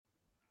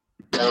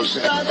This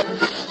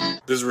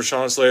is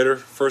Rashawn Slater,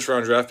 first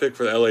round draft pick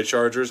for the LA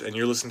Chargers, and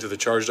you're listening to the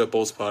Charged Up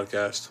Bolts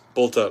podcast.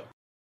 Bolt up.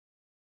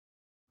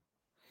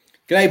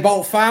 G'day,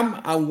 Bolt fam,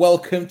 and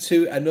welcome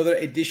to another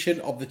edition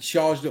of the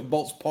Charged Up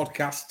Bolts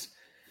podcast.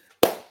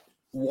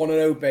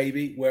 1-0,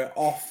 baby. We're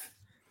off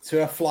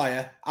to a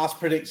flyer, as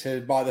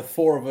predicted by the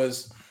four of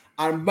us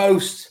and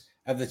most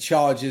of the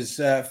Chargers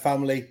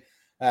family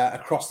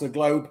across the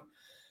globe.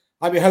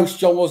 I'm your host,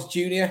 John Was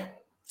Jr.,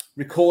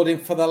 recording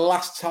for the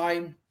last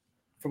time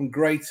from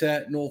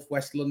Greater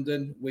Northwest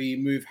London. We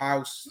moved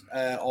house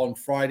on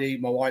Friday,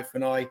 my wife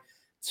and I,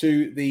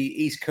 to the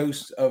east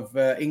coast of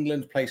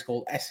England, a place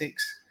called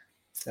Essex.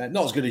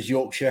 Not as good as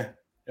Yorkshire,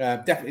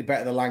 definitely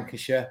better than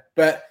Lancashire.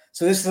 But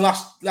so this is the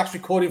last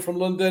recording from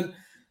London,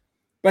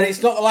 but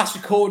it's not the last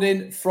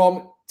recording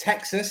from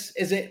Texas,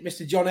 is it?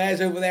 Mr. John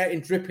Ayres over there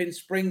in Dripping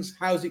Springs.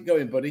 How's it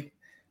going, buddy?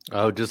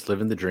 Oh, just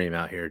living the dream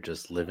out here.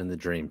 Just living the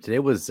dream. Today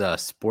was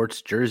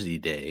sports jersey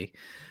day.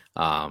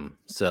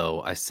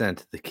 So I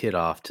sent the kid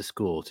off to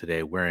school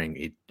today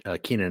wearing a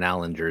Keenan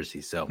Allen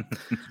jersey. So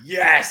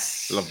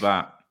yes, love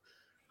that.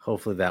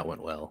 Hopefully that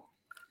went well.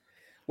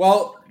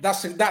 Well,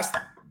 that's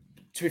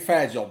to be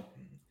fair, John.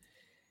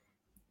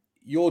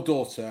 Your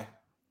daughter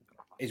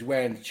is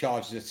wearing the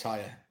Chargers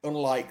attire,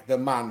 unlike the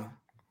man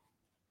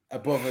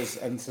above us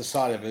and to the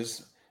side of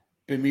us,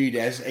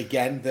 Bermudez,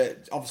 again,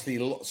 that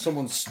obviously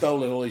someone's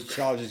stolen all his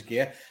Chargers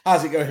gear.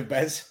 How's it going,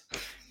 Bez?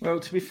 Well,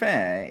 to be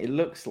fair, it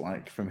looks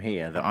like from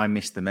here that I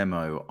missed the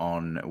memo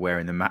on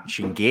wearing the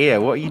matching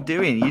gear. What are you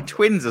doing? Are you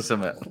twins or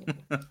something?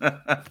 I'm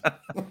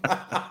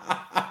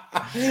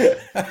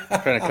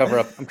trying to cover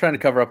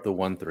up the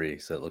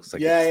 1-3, so it looks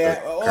like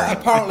yeah. Well,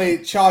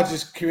 apparently,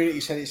 Chargers community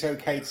said it's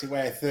okay to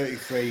wear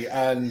 33,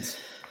 and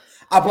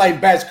I blame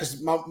Bez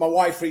because my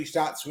wife reached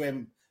out to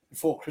him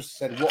before Christmas,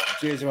 said what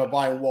jersey am I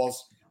buying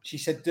was. She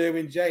said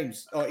Derwin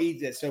James, or he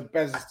did, so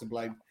Bez is to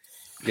blame.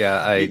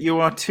 Yeah, you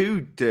are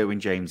two Derwin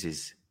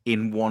Jameses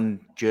in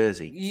one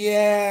jersey.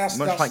 Yeah,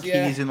 much like he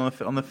is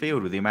on the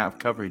field with the amount of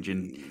coverage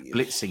and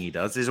blitzing he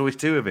does. There's always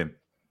two of him.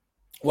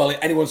 Well,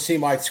 anyone see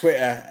my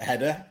Twitter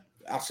header?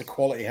 That's a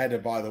quality header,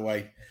 by the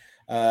way.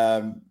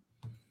 Derwin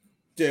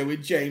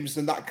James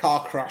and that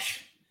car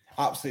crash,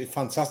 absolutely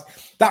fantastic.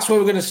 That's where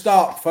we're going to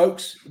start,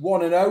 folks.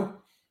 1-0.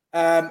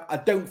 I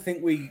don't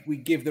think we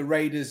give the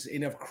Raiders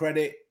enough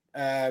credit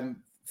for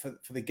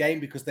the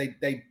game because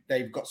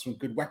they've got some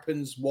good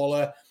weapons.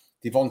 Waller,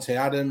 Devontae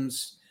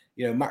Adams,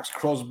 Max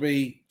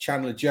Crosby,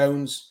 Chandler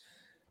Jones.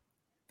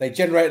 They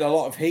generated a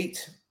lot of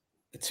heat.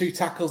 The two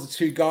tackles, the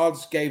two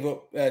guards gave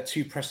up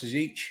 2 presses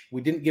each.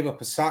 We didn't give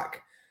up a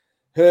sack.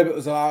 Herbert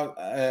was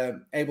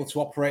able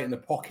to operate in the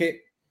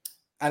pocket.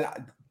 And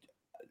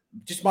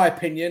just my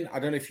opinion, I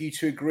don't know if you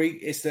two agree,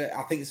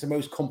 I think it's the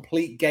most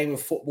complete game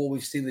of football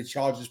we've seen the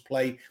Chargers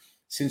play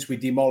since we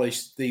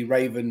demolished the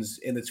Ravens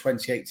in the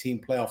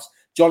 2018 playoffs.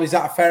 John, is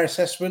that a fair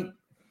assessment?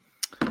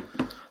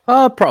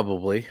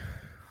 Probably.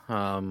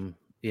 I mean,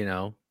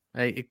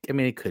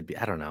 it could be.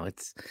 I don't know.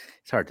 It's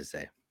hard to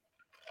say.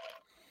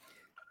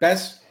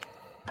 Bez?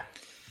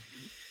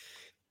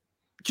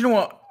 Do you know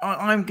what?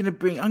 I'm going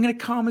to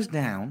calm us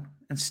down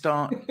and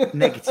start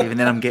negative, and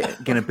then I'm going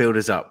to build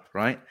us up,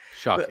 right?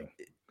 Shocking.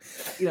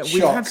 But,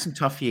 we've had some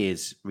tough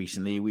years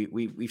recently.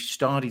 We've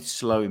started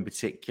slow in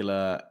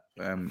particular,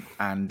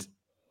 and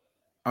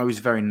I was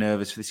very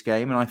nervous for this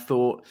game, and I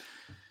thought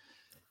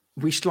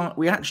we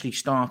actually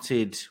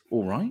started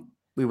all right.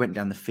 We went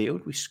down the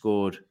field. We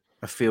scored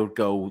a field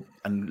goal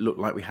and looked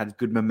like we had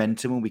good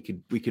momentum, and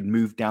we could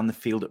move down the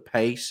field at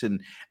pace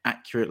and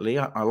accurately.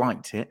 I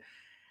liked it.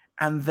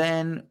 And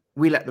then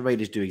we let the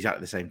Raiders do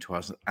exactly the same to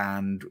us.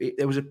 And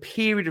there was a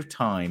period of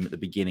time at the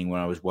beginning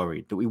when I was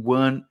worried that we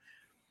weren't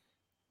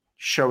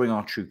showing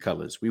our true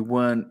colors. We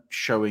weren't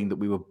showing that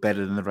we were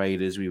better than the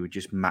Raiders. We were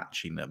just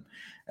matching them.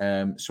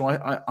 So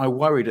I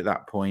worried at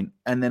that point.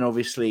 And then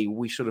obviously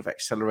we sort of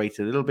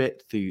accelerated a little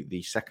bit through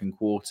the second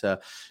quarter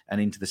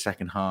and into the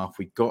second half.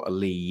 We got a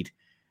lead.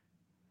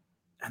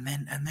 And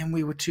then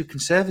we were too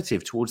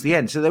conservative towards the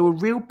end. So there were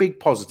real big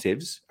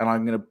positives. And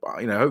I'm going to,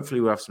 hopefully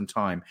we'll have some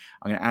time.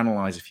 I'm going to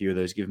analyze a few of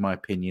those, give my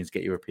opinions,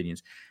 get your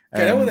opinions.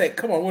 Get on with it.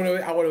 Come on,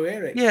 I want to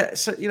hear it. Yeah.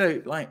 So,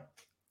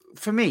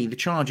 for me, the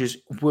Chargers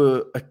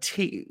were a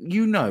team.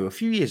 A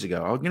few years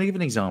ago, I'm going to give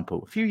an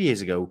example. A few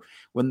years ago,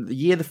 when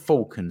the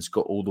Falcons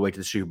got all the way to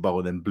the Super Bowl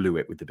and then blew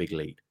it with the big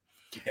lead,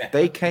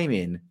 they came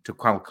in to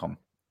Qualcomm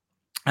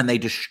and they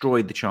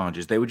destroyed the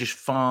Chargers. They were just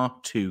far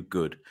too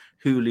good.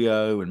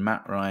 Julio and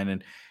Matt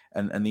Ryan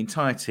and the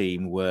entire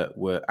team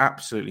were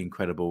absolutely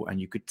incredible. And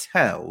you could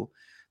tell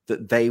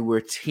that they were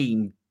a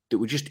team that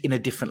were just in a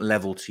different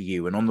level to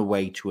you and on the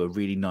way to a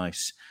really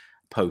nice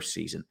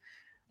postseason.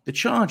 The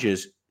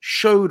Chargers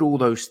showed all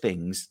those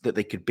things that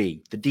they could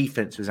be. The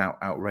defense was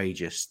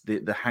outrageous.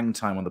 The hang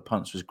time on the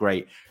punts was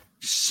great.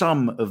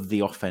 Some of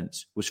the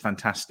offense was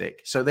fantastic.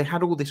 So they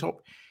had all this,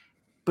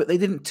 but they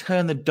didn't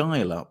turn the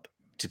dial up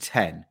to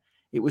 10.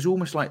 It was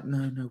almost like,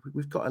 no,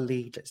 we've got a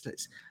lead.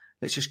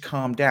 Let's just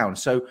calm down.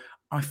 So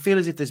I feel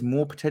as if there's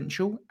more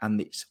potential,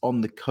 and it's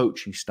on the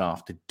coaching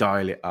staff to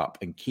dial it up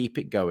and keep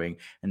it going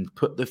and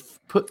put their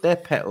foot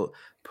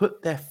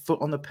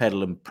on the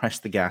pedal and press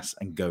the gas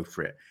and go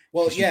for it.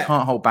 Well, you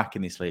can't hold back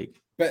in this league.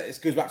 But it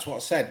goes back to what I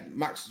said.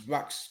 Max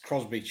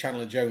Crosby,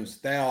 Chandler Jones,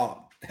 they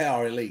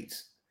are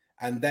elite,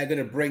 and they're going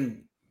to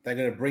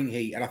bring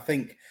heat. And I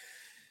think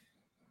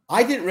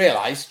I didn't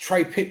realize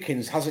Trey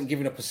Pipkins hasn't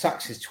given up a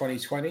sack since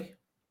 2020.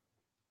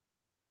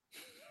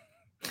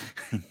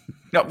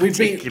 Not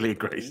particularly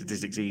great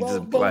statistics. He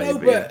doesn't play.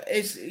 But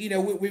it's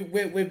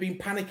we've been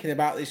panicking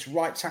about this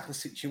right tackle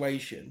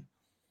situation,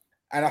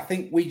 and I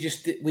think we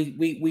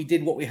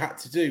did what we had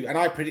to do. And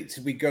I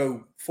predicted we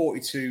go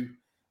 42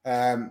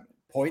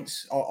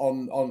 points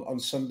on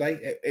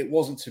Sunday. It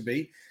wasn't to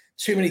be.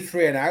 Too many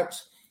 3 and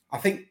outs. I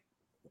think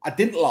I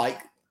didn't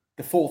like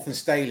the 4th and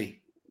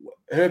Staley.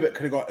 Herbert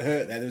could have got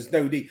hurt there. There was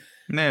no need.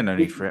 No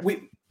need for it.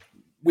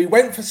 We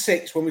went for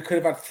 6 when we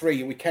could have had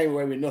 3, and we came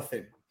away with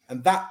nothing.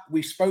 And that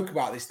we spoke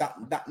about this.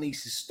 That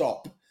needs to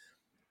stop.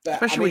 But,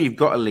 especially when you've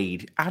got a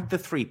lead. Add the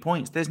 3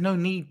 points. There's no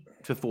need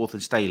for 4th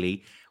and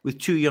Staley with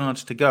 2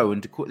 yards to go,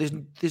 and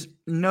there's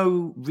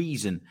no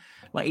reason.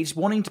 Like, it's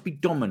wanting to be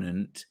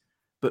dominant,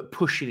 but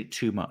pushing it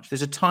too much.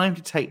 There's a time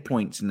to take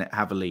points and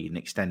have a lead and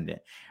extend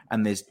it.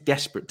 And there's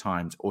desperate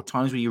times or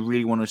times where you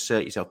really want to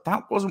assert yourself.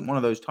 That wasn't one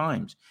of those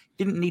times.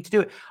 Didn't need to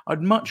do it.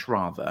 I'd much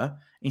rather,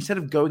 instead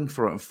of going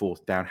for it on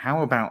 4th down,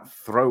 how about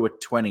throw a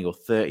 20 or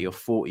 30 or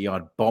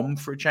 40-yard bomb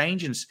for a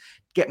change and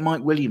get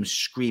Mike Williams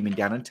screaming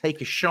down and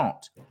take a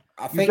shot?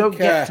 You don't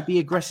get to be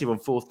aggressive on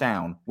 4th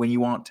down when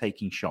you aren't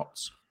taking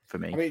shots, for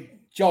me. I mean,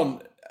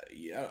 John,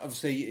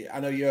 obviously, I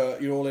know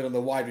you're all in on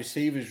the wide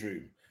receivers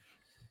room.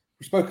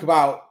 We spoke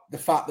about the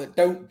fact that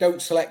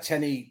don't select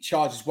any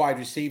Chargers wide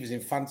receivers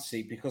in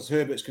fantasy because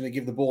Herbert's going to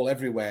give the ball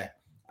everywhere.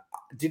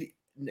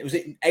 Was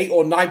it 8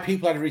 or 9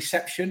 people had a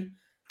reception?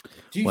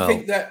 Do you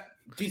think that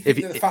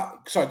the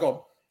fact? Sorry, go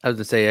on. I was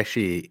going to say,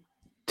 actually,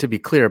 to be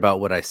clear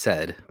about what I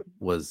said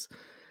was,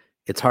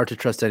 it's hard to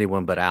trust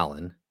anyone but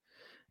Allen,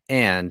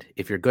 and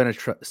if you're going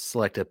to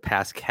select a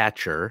pass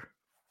catcher,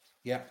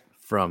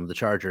 from the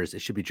Chargers, it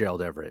should be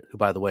Gerald Everett, who,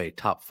 by the way,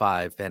 top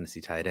 5 fantasy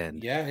tight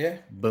end. Yeah.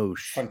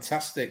 Boosh.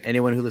 Fantastic.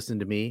 Anyone who listened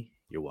to me,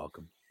 you're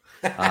welcome.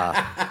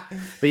 But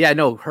yeah,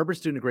 no,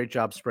 Herbert's doing a great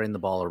job spraying the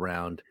ball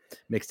around,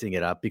 mixing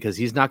it up, because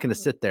he's not going to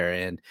sit there.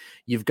 And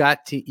you've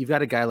got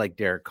a guy like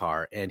Derek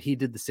Carr, and he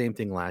did the same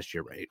thing last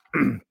year, right?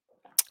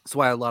 That's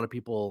why a lot of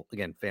people,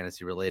 again,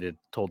 fantasy related,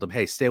 told him,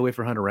 hey, stay away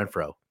from Hunter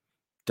Renfrow.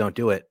 Don't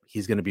do it.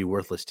 He's going to be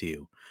worthless to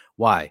you.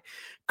 Why?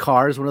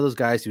 Carr is one of those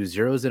guys who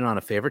zeroes in on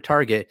a favorite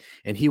target,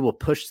 and he will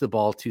push the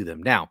ball to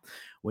them. Now,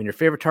 when your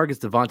favorite target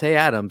is Devontae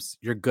Adams,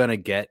 you're going to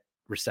get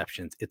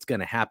receptions. It's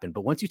going to happen.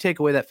 But once you take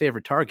away that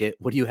favorite target,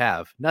 what do you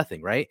have?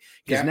 Nothing, right?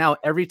 Because now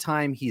every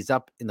time he's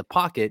up in the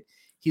pocket,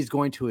 he's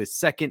going to his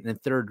second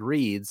and third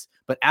reads,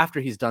 but after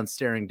he's done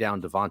staring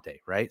down Devontae,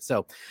 right?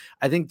 So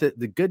I think that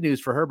the good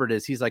news for Herbert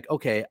is he's like,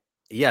 okay,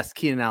 yes,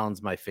 Keenan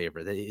Allen's my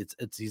favorite.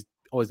 He's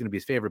always going to be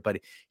his favorite, but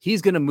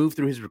he's going to move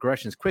through his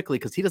regressions quickly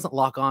because he doesn't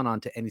lock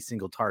onto any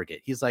single target.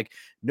 He's like,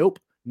 nope,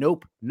 no,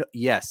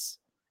 yes.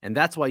 And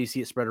that's why you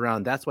see it spread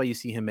around. That's why you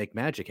see him make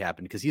magic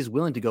happen, because he's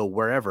willing to go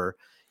wherever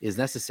is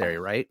necessary,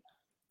 right?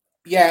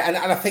 Yeah, and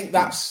I think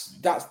that was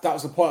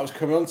the point I was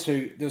coming on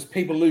to. There's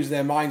people losing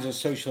their minds on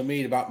social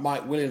media about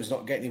Mike Williams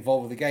not getting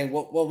involved with the game.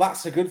 Well,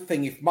 that's a good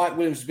thing. If Mike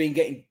Williams has been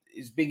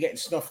getting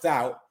snuffed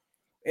out,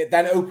 it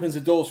then opens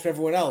the doors for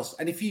everyone else.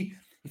 And if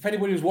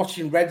anybody was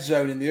watching Red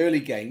Zone in the early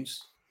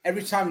games,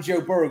 every time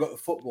Joe Burrow got the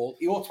football,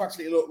 he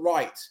automatically looked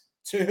right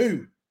to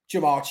who?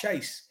 Jamar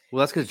Chase. Well,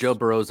 that's because Joe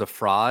Burrow's a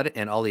fraud,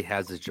 and all he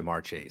has is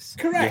Jamar Chase.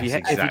 Correct. If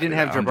he didn't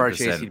have Jamar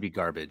Chase, he'd be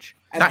garbage.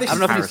 And I don't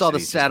know if you saw the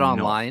stat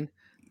online.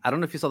 I don't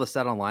know if you saw the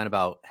stat online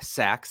about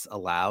sacks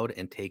allowed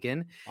and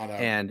taken.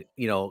 And,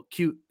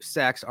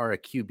 sacks are a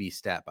QB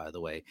stat, by the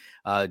way.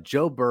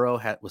 Joe Burrow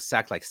was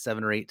sacked like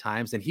 7 or 8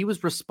 times, and he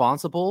was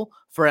responsible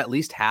for at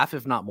least half,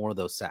 if not more, of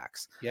those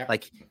sacks. Yeah.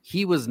 Like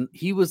he was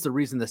the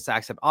reason the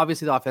sacks happened.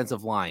 Obviously, the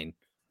offensive line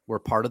were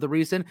part of the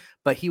reason,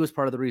 but he was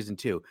part of the reason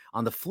too.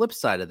 On the flip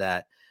side of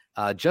that,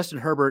 Justin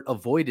Herbert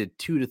avoided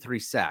 2 to 3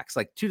 sacks,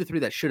 like 2 to 3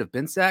 that should have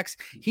been sacks.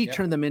 He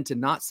turned them into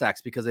not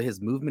sacks because of his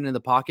movement in the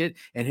pocket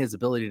and his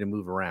ability to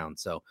move around.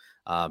 So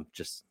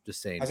just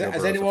saying.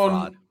 Has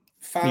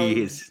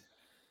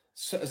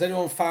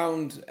anyone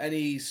found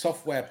any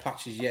software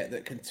patches yet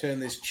that can turn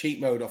this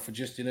cheat mode off for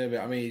Justin Herbert?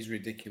 I mean, he's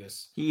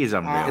ridiculous. He is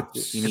unreal.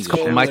 It's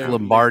called Mike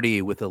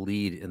Lombardi with a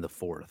lead in the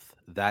 4th.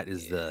 That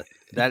is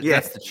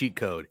that's the cheat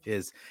code.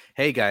 Is,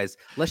 hey guys,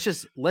 let's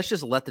just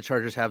let the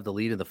Chargers have the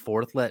lead in the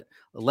 4th.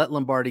 Let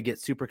Lombardi get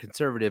super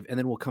conservative, and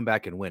then we'll come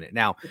back and win it.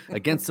 Now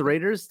against the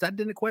Raiders, that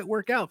didn't quite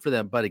work out for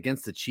them, but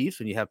against the Chiefs,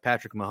 when you have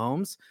Patrick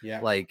Mahomes,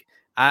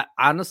 I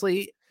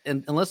honestly.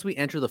 And unless we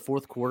enter the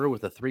 4th quarter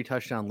with a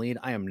 3-touchdown lead,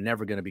 I am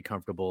never going to be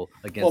comfortable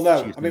against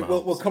the Chiefs. I mean,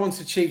 we'll come on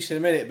to Chiefs in a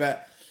minute,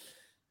 but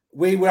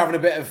we were having a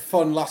bit of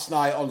fun last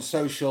night on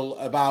social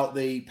about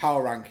the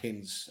power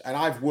rankings, and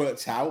I've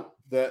worked out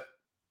that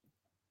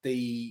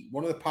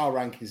one of the power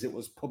rankings that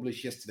was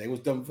published yesterday was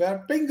done via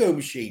a bingo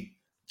machine.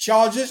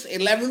 Chargers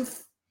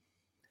 11th.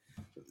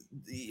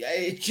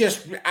 It's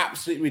just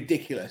absolutely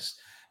ridiculous.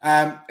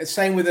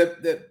 Same with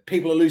the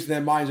people are losing their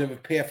minds over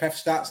PFF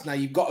stats. Now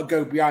you've got to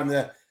go behind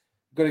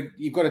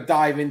you've got to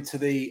dive into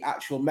the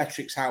actual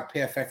metrics how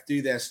PFF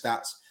do their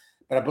stats.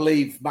 But I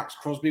believe Max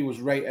Crosby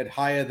was rated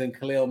higher than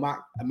Khalil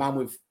Mack, a man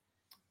with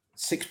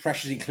 6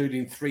 pressures,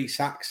 including 3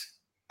 sacks.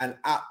 An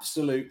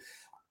absolute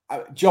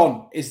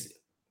John is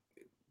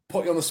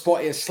put you on the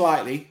spot here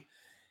slightly.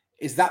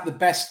 Is that the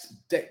best?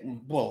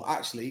 Well,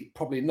 actually,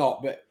 probably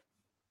not. But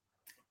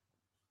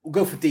we'll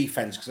go for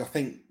defense because I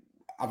think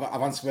I've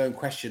answered my own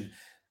question.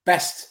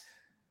 Best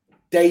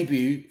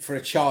debut for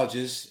a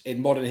Chargers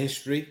in modern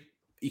history.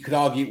 You could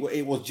argue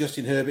it was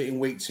Justin Herbert in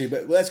week 2,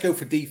 but let's go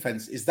for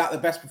defense. Is that the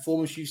best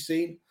performance you've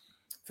seen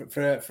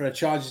for a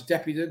Chargers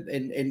debutant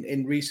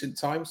in recent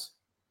times?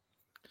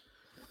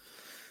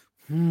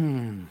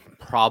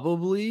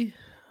 Probably.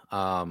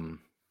 I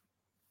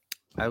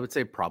would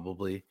say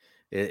probably.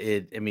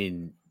 I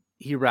mean,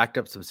 he racked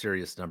up some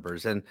serious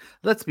numbers, and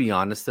let's be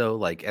honest though,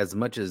 like as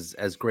much as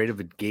great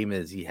of a game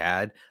as he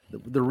had,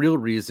 the real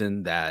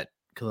reason that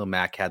Khalil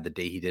Mack had the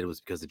day he did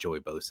was because of Joey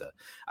Bosa.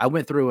 I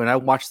went through and I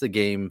watched the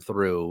game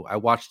through. I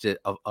watched it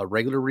I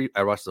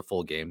watched the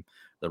full game,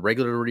 the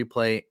regular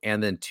replay,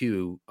 and then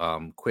 2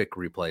 quick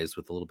replays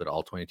with a little bit of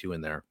all 22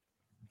 in there.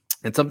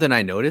 And something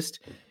I noticed,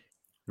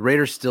 the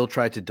Raiders still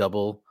tried to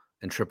double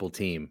and triple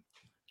team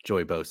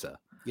Joey Bosa.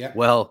 Yeah.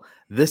 Well,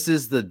 this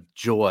is the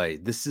joy.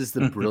 This is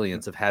the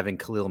brilliance of having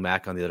Khalil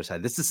Mack on the other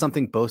side. This is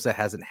something Bosa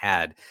hasn't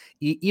had.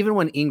 Even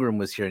when Ingram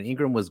was here, and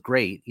Ingram was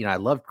great. I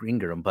loved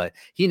Ingram, but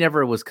he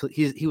never was.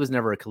 He was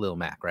never a Khalil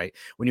Mack, right?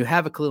 When you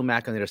have a Khalil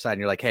Mack on the other side, and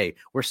you're like, hey,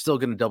 we're still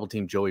going to double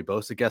team Joey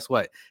Bosa. Guess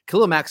what?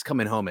 Khalil Mack's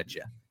coming home at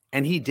you,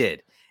 and he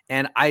did.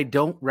 And I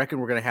don't reckon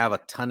we're going to have a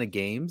ton of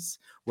games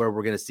where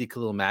we're going to see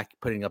Khalil Mack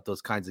putting up those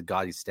kinds of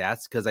gaudy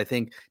stats, because I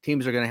think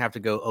teams are going to have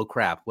to go, oh,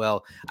 crap.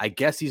 Well, I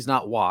guess he's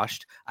not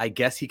washed. I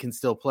guess he can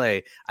still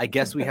play. I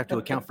guess we have to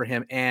account for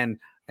him, and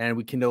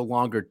we can no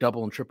longer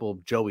double and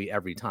triple Joey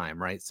every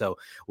time, right? So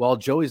while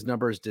Joey's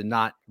numbers did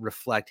not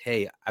reflect,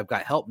 hey, I've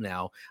got help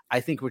now,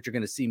 I think what you're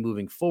going to see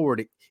moving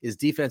forward is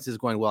defenses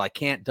going, well, I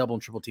can't double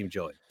and triple team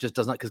Joey. Just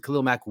does not, because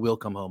Khalil Mack will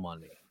come home on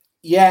me.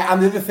 Yeah,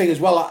 and the other thing as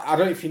well, I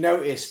don't know if you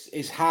noticed,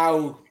 is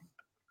how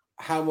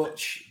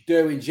much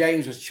Derwin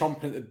James was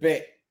chomping at the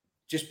bit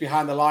just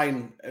behind the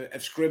line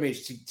of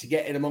scrimmage to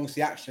get in amongst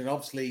the action. And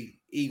obviously,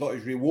 he got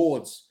his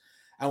rewards.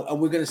 And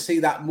we're going to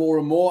see that more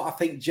and more. I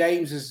think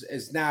James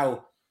is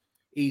now,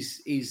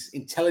 he's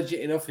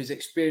intelligent enough, he's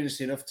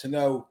experienced enough to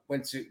know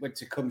when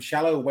to come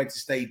shallow and when to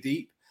stay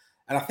deep.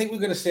 And I think we're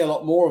going to see a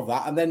lot more of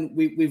that. And then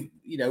we've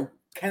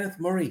Kenneth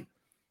Murray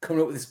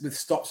coming up with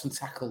stops and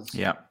tackles.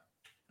 Yeah.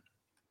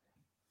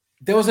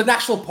 There was a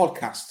national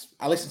podcast.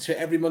 I listen to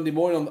it every Monday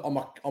morning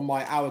on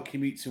my hour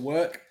commute to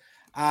work,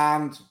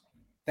 and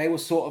they were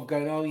sort of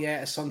going, "Oh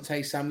yeah,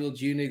 Asante Samuel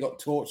Jr. got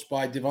torched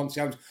by Devontae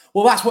Adams."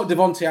 Well, that's what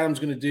Devontae Adams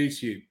is going to do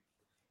to you.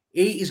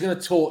 He is going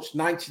to torch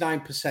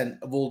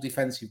 99% of all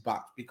defensive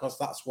backs, because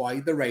that's why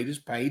the Raiders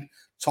paid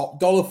top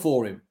dollar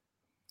for him.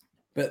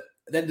 But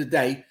at the end of the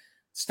day,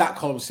 stat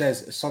column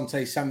says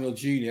Asante Samuel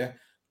Jr.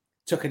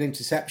 took an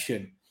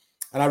interception,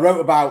 and I wrote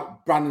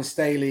about Brandon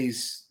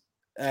Staley's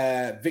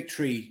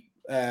victory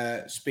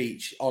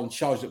speech on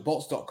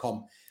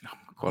charged@bolts.com.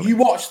 You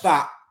watch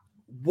that,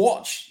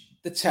 watch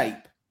the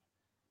tape,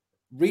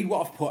 read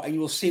what I've put, and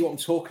you will see what I'm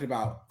talking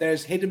about.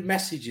 There's hidden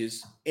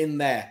messages in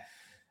there.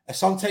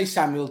 Asante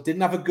Samuel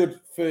didn't have a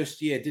good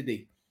first year, did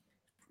he?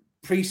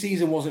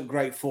 Preseason wasn't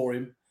great for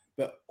him,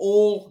 but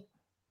all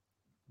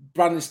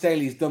Brandon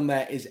Staley's done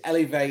there is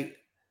elevate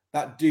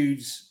that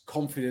dude's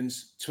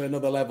confidence to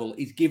another level.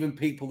 He's given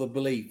people the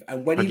belief.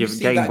 And when he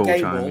received that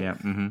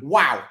game ball,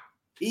 wow,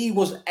 he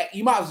was,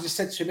 you might have just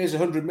said to him, here's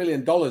 $100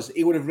 million.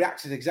 He would have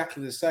reacted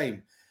exactly the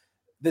same.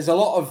 There's a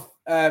lot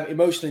of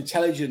emotional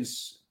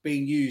intelligence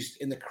being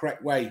used in the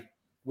correct way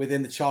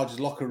within the Chargers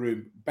locker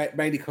room,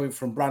 mainly coming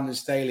from Brandon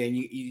Staley. And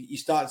you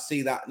start to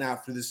see that now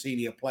through the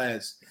senior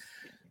players.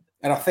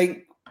 And I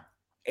think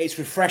it's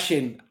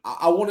refreshing.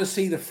 I want to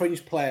see the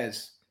fringe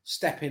players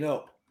stepping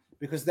up,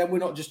 because then we're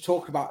not just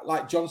talking about,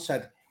 like John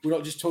said, we're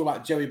not just talking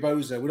about Joey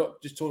Bosa. We're not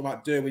just talking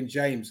about Derwin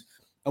James.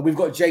 And we've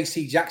got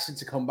J.C. Jackson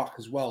to come back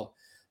as well.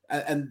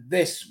 And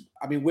this,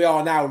 I mean, we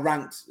are now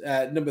ranked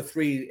number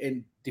 3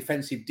 in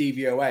defensive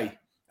DVOA,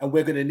 and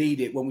we're going to need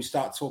it when we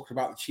start talking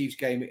about the Chiefs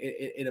game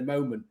in a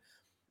moment.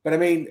 But I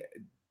mean,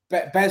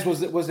 Bez,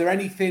 was there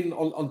anything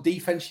on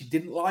defense you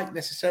didn't like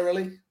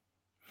necessarily?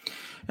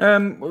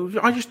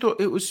 I just thought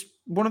it was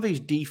one of these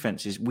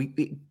defenses.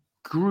 It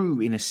grew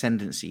in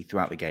ascendancy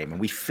throughout the game,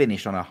 and we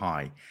finished on a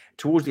high.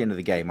 Towards the end of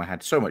the game, I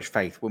had so much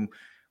faith when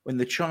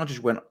the Chargers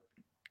went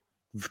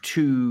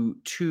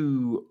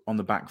too on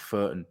the back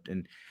foot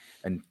and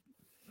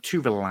too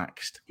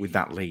relaxed with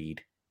that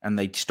lead, and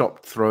they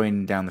stopped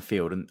throwing down the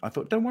field. And I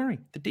thought, don't worry,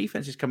 the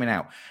defense is coming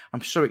out.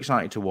 I'm so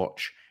excited to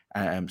watch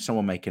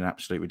someone make an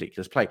absolute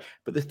ridiculous play.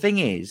 But the thing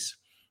is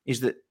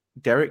that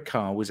Derek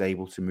Carr was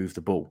able to move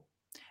the ball,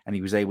 and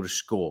he was able to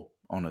score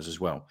on us as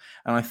well.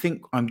 And I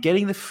think I'm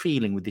getting the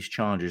feeling with this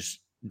Chargers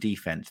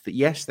defense that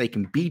yes, they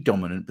can be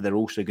dominant, but they're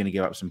also going to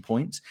give up some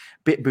points.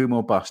 Bit boom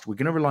or bust. We're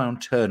going to rely on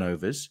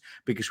turnovers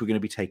because we're going to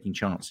be taking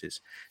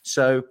chances.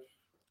 So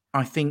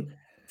I think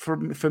for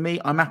me,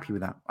 I'm happy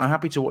with that. I'm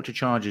happy to watch a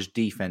Chargers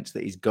defense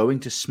that is going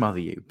to smother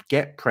you,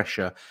 get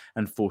pressure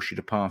and force you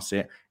to pass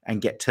it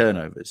and get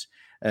turnovers.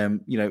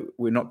 We're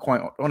not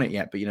quite on it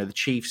yet, but the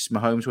Chiefs,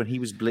 Mahomes, when he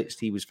was blitzed,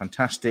 he was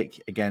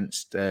fantastic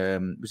against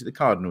was it the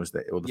Cardinals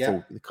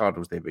the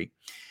Cardinals they beat.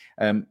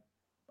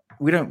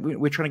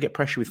 We're trying to get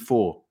pressure with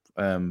 4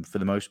 for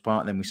the most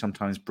part. Then we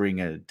sometimes bring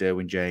a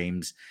Derwin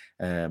James,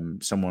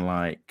 someone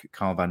like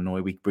Carl Van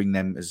Noy. We bring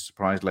them as a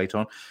surprise late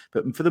on.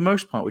 But for the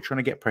most part, we're trying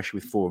to get pressure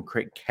with 4 and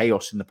create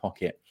chaos in the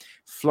pocket,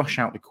 flush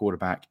out the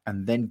quarterback,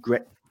 and then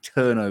get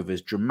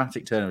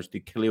dramatic turnovers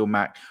through Khalil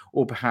Mack,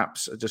 or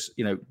perhaps just,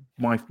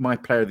 my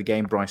player of the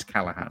game, Bryce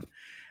Callahan.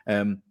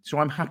 So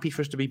I'm happy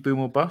for us to be boom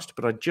or bust,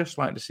 but I'd just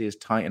like to see us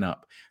tighten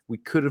up. We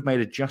could have made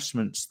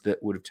adjustments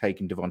that would have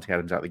taken Davante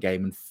Adams out of the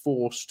game and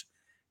forced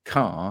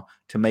Carr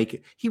to make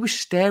it. He was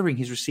staring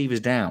his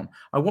receivers down.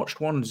 I watched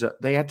ones that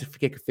they had to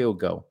kick a field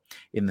goal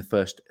in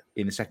the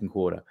second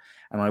quarter,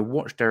 and I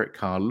watched Derek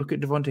Carr look at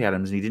Davante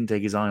Adams, and he didn't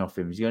take his eye off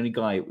him. He's the only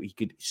guy he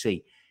could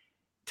see.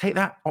 Take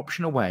that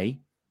option away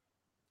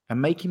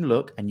and make him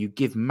look, and you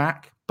give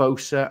Mack,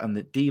 Bosa, and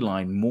the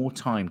D-line more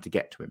time to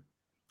get to him.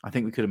 I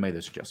think we could have made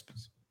those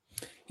adjustments.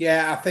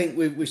 Yeah, I think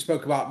we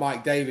spoke about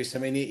Mike Davis. I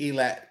mean, he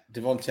let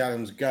Davante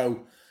Adams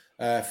go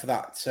for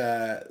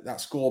that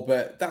score,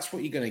 but that's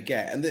what you're going to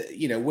get. And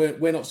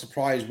we're not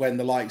surprised when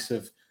the likes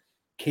of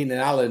Keenan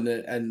Allen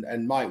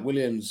and Mike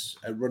Williams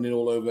are running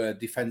all over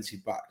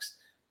defensive backs.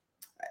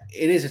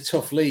 It is a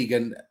tough league,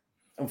 and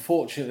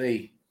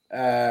unfortunately,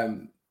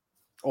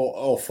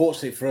 or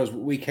fortunately for us,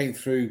 we came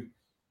through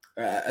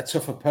a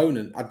tough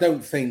opponent. I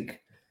don't think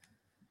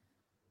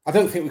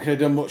we could have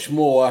done much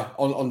more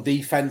on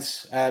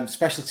defense.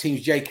 Special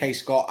teams, J.K.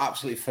 Scott,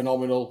 absolutely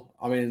phenomenal.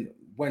 I mean,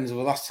 when's the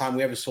last time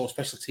we ever saw a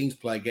special teams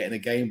player getting a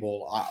game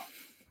ball?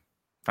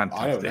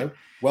 Fantastic. I don't know.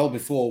 Well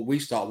before we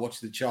started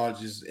watching the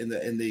Chargers in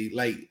the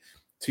late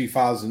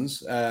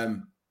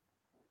 2000s.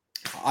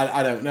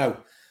 I don't know.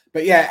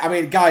 But yeah, I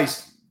mean,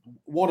 guys,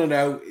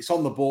 1-0. It's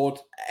on the board.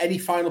 Any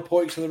final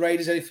points on the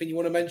Raiders? Anything you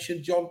want to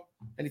mention, John?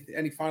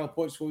 Any final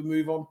points before we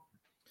move on?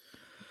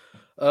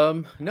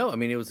 No, I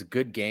mean, it was a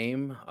good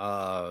game.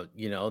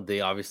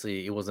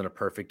 It wasn't a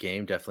perfect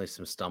game. Definitely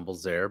some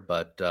stumbles there,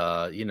 but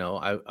I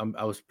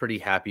was pretty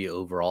happy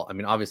overall. I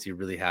mean, obviously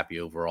really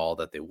happy overall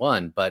that they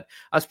won, but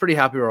I was pretty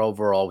happy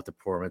overall with the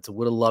performance. I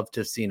would have loved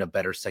to have seen a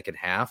better second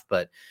half,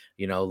 but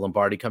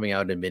Lombardi coming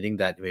out and admitting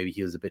that maybe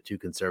he was a bit too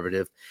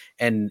conservative,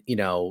 and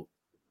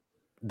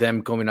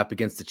them going up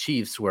against the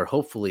Chiefs, where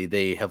hopefully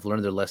they have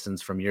learned their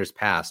lessons from years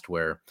past,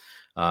 where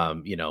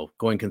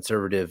going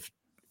conservative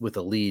with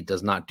a lead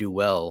does not do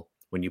well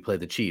when you play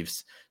the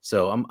Chiefs.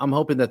 So I'm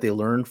hoping that they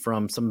learn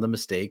from some of the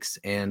mistakes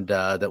and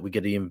that we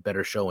get an even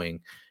better showing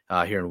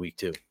here in week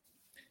 2.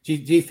 Do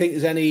you think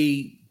there's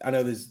any? I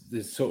know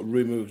there's sort of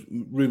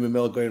rumor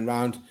mill going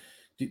around.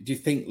 Do you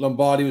think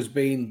Lombardi was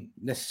being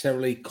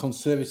necessarily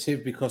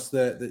conservative because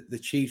the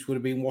Chiefs would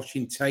have been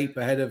watching tape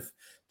ahead of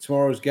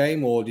tomorrow's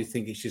game, or do you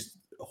think it's just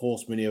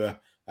horse manure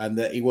and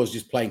that he was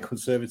just playing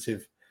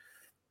conservative?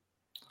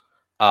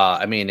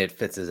 I mean, it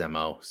fits his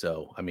MO.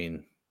 So I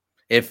mean,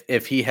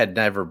 if he had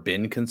never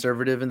been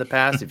conservative in the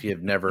past, if he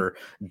had never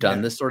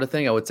done this sort of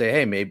thing, I would say,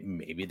 hey,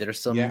 maybe there's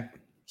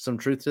some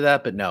truth to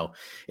that. But no,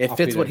 it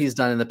fits what he's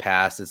done in the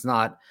past. It's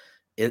not.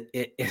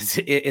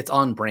 It's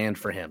on brand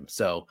for him.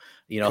 So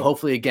cool.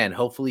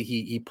 Hopefully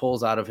he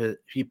pulls out of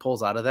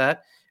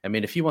that. I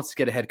mean, if he wants to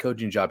get a head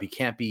coaching job, he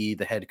can't be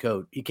the head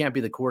coach. He can't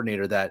be the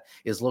coordinator that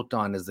is looked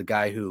on as the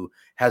guy who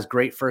has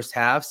great first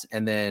halves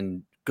and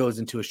then goes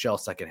into a shell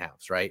second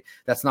halves, right?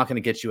 That's not going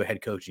to get you a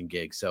head coaching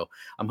gig. So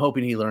I'm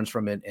hoping he learns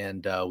from it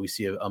and we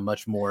see a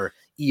much more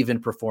even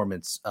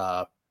performance,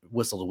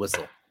 whistle to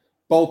whistle.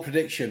 Bold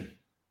prediction.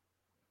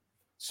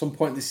 Some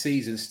point this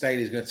season,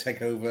 Staley is going to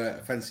take over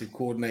offensive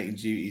coordinating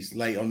duties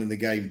late on in the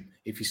game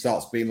if he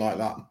starts being like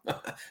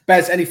that.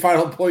 Bez, any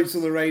final points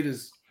on the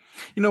Raiders?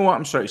 You know what?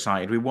 I'm so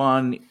excited. We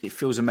won. It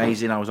feels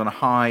amazing. I was on a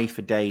high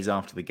for days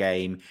after the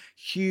game.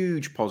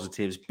 Huge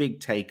positives, big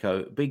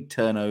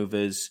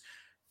turnovers,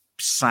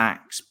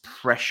 sacks,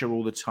 pressure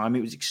all the time.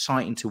 It was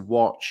exciting to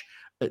watch.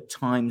 At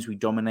times we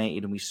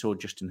dominated and we saw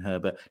Justin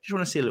Herbert. Just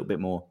want to see a little bit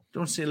more. I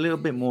want to see a little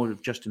bit more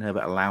of Justin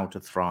Herbert allowed to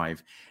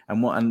thrive.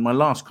 And my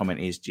last comment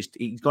is just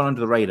he's gone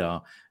under the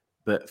radar.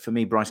 But for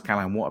me, Bryce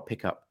Callahan, what a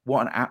pickup.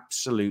 What an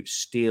absolute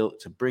steal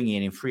to bring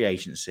in free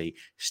agency,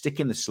 stick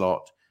in the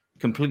slot,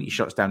 completely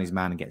shuts down his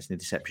man and gets an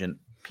interception.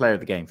 Player of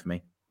the game for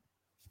me.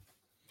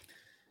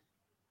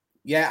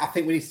 Yeah, I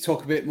think we need to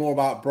talk a bit more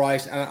about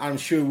Bryce, and I'm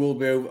sure we'll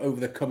be over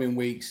the coming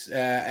weeks.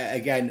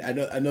 Again,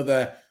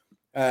 another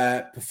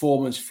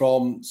performance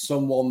from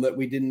someone that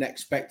we didn't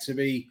expect to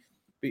be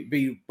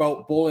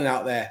balling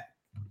out there.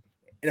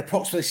 In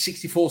approximately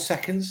 64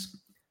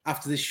 seconds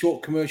after this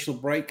short commercial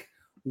break,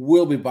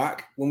 we'll be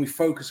back when we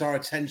focus our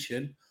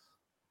attention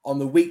on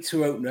the week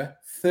 2 opener,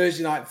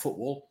 Thursday night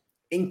football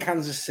in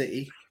Kansas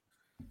City.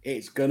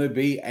 It's going to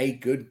be a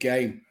good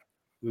game.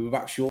 We'll be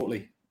back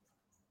shortly.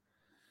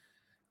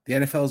 The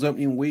NFL's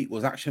opening week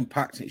was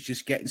action-packed and it's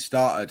just getting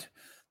started.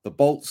 The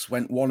Bolts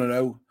went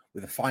 1-0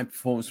 with a fine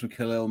performance from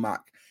Khalil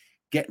Mack.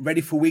 Get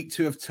ready for week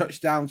 2 of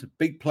touchdowns,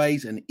 big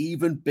plays, and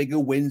even bigger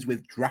wins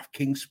with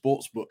DraftKings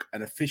Sportsbook,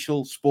 an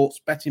official sports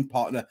betting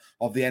partner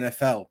of the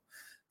NFL.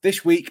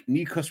 This week,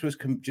 new customers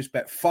can just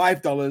bet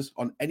 $5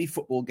 on any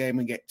football game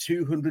and get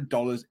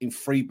 $200 in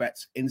free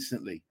bets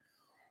instantly.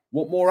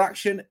 Want more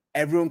action?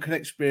 Everyone can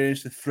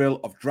experience the thrill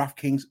of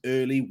DraftKings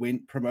early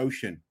win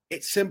promotion.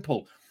 It's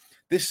simple.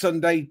 This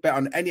Sunday, bet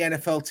on any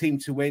NFL team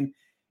to win.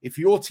 If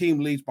your team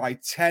leads by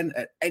 10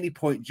 at any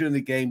point during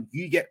the game,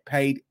 you get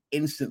paid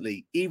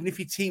instantly, even if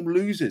your team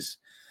loses.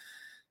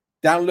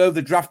 Download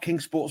the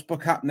DraftKings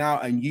Sportsbook app now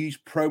and use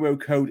promo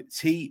code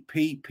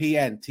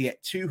TPPN to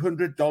get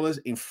 $200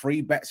 in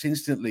free bets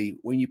instantly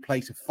when you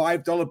place a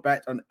 $5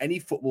 bet on any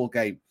football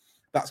game.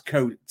 That's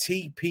code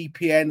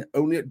TPPN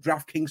only at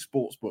DraftKings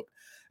Sportsbook,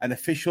 an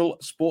official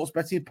sports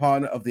betting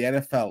partner of the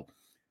NFL.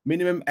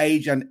 Minimum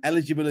age and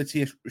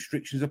eligibility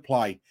restrictions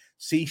apply.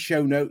 See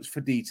show notes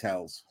for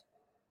details.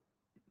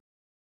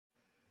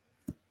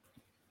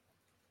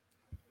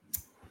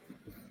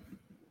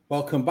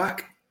 Welcome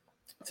back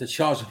to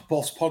Charged Up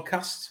Bolts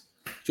podcast.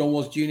 John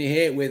Was Jr.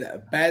 here with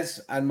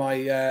Bez and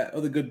my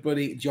other good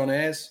buddy, John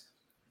Ayres.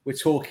 We're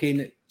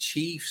talking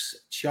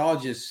Chiefs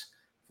Chargers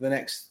for the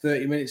next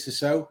 30 minutes or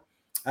so.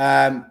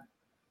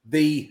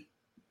 The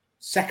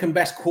second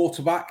best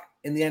quarterback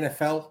in the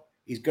NFL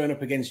is going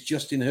up against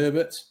Justin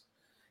Herbert.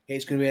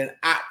 It's going to be an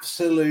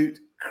absolute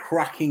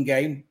cracking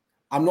game.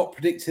 I'm not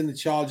predicting the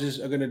Chargers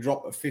are going to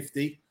drop a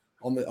 50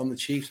 on the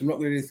Chiefs. I'm not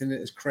going to do anything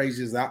as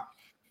crazy as that.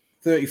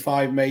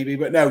 35 maybe,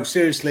 but no,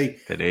 seriously,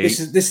 this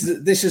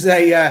is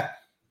a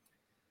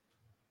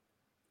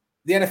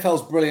the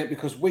NFL's brilliant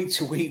because week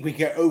to week we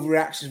get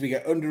overreactions, we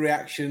get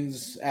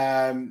underreactions.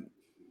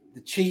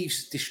 The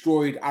Chiefs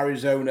destroyed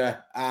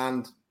Arizona,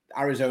 and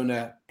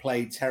Arizona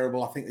played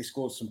terrible. I think they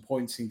scored some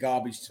points in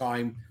garbage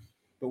time.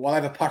 But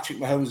whenever Patrick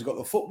Mahomes has got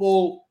the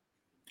football,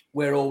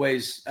 we're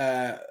always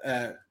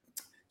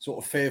sort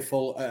of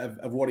fearful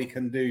of what he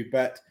can do.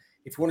 But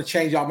if we want to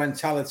change our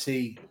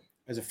mentality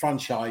as a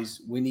franchise,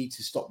 we need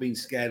to stop being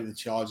scared of the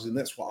Chargers. And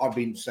that's what I've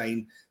been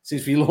saying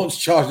since we launched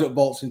Charged Up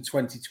Bolts in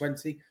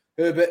 2020.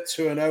 Herbert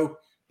 2-0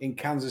 in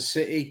Kansas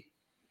City.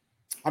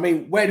 I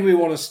mean, where do we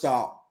want to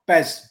start?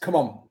 Bez, come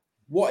on.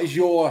 What is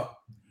your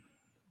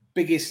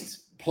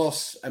biggest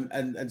plus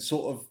and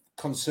sort of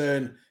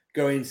concern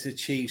going into the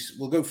Chiefs?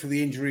 We'll go through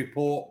the injury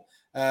report.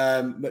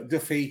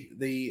 McDuffie,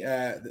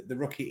 the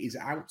rookie, is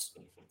out,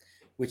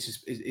 which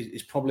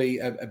is probably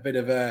a bit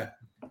of a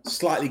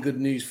slightly good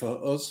news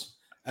for us.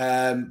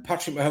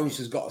 Patrick Mahomes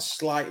has got a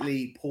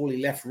slightly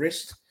poorly left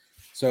wrist,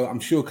 so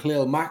I'm sure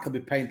Khalil Mack will be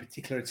paying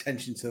particular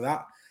attention to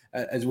that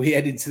as we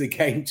head into the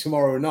game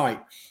tomorrow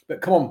night.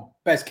 But come on,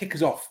 Bez, kick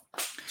us off.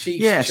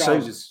 Chiefs,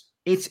 Chargers.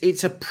 So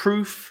it's a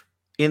proof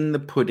in the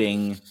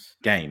pudding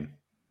game.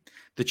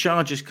 The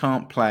Chargers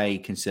can't play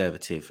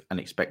conservative and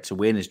expect to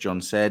win, as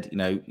John said. You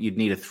know, you'd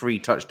need a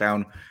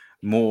 3-touchdown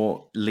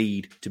more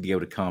lead to be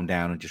able to calm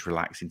down and just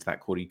relax into that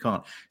quarter. You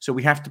can't. So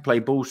we have to play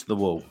balls to the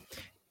wall.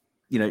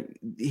 You know,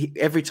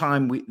 every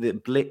time the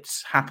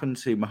blitz happened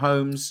to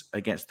Mahomes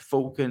against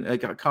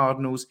the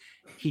Cardinals,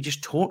 he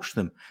just torched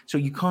them. So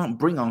you can't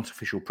bring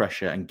artificial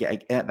pressure and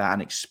get at that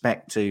and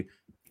expect to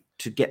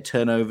get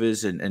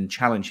turnovers and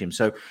challenge him.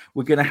 So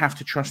we're going to have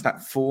to trust that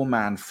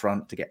 4-man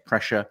front to get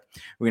pressure.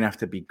 We're going to have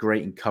to be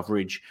great in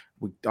coverage.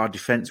 Our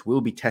defense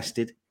will be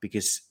tested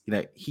because, you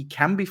know, he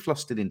can be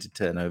flustered into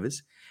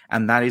turnovers,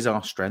 and that is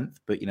our strength.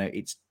 But, you know,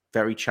 it's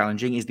very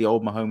challenging. Is the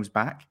old Mahomes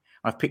back?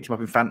 I've picked him up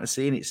in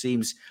fantasy, and it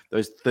seems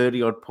those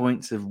 30-odd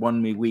points have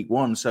won me week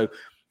 1. So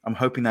I'm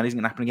hoping that isn't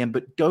going to happen again.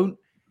 But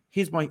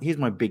here's my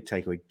big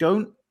takeaway.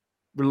 Don't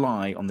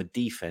rely on the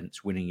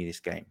defense winning you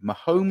this game.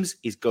 Mahomes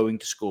is going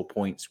to score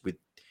points with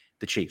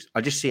the Chiefs.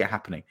 I just see it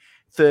happening.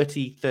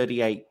 30,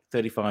 38,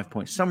 35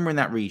 points, somewhere in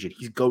that region.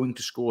 He's going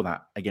to score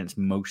that against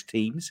most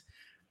teams.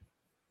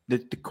 The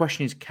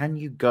question is, can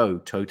you go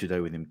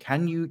toe-to-toe with him?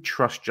 Can you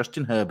trust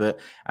Justin Herbert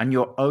and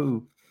your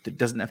O that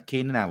doesn't have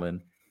Keenan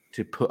Allen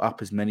to put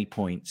up as many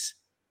points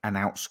and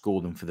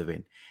outscore them for the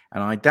win?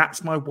 And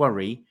that's my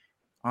worry.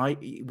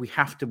 We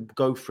have to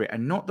go for it,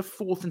 and not the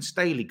fourth and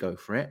Staley go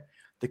for it.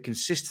 To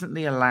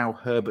consistently allow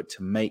Herbert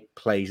to make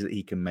plays that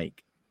he can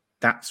make.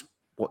 That's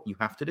what you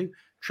have to do.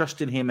 Trust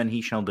in him and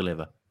he shall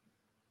deliver.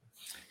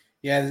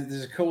 Yeah,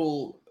 there's a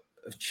couple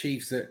of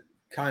Chiefs that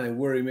kind of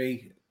worry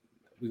me.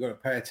 We've got to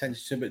pay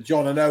attention to. But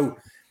John, I know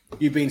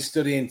you've been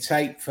studying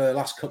tape for the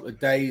last couple of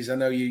days. I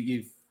know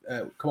you've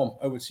come on,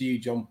 over to you,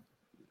 John.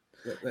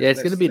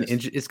 It's going to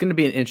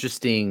be an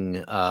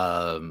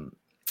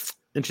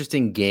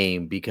interesting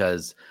game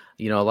because,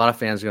 you know, a lot of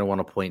fans are going to want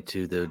to point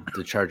to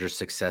the Chargers'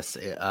 success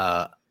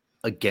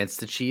against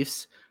the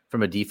Chiefs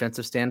from a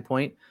defensive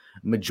standpoint.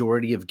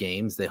 Majority of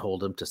games, they hold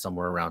them to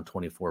somewhere around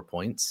 24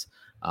 points.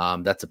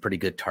 That's a pretty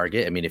good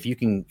target. I mean, if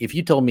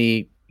you told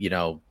me, you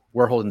know,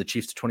 we're holding the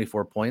Chiefs to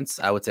 24 points,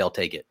 I would say I'll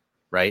take it,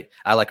 right?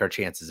 I like our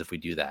chances if we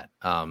do that.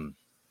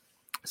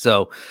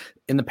 So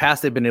in the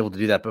past, they've been able to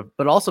do that,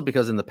 but also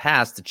because in the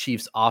past, the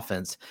Chiefs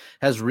offense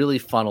has really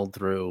funneled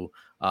through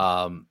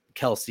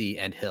Kelsey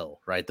and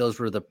Hill, right? Those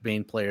were the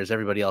main players.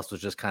 Everybody else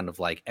was just kind of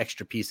like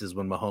extra pieces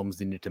when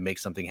Mahomes needed to make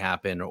something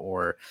happen,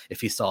 or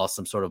if he saw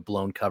some sort of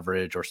blown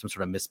coverage or some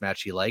sort of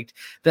mismatch he liked,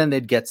 then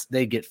they'd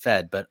get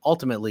fed. But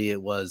ultimately it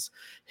was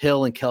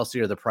Hill and Kelsey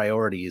are the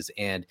priorities.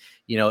 And,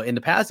 in the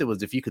past it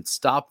was, if you could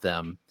stop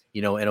them,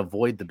 and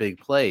avoid the big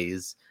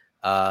plays,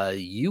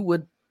 you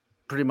would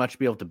pretty much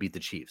be able to beat the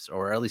Chiefs,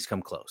 or at least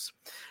come close.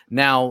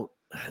 Now,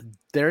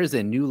 there is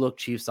a new look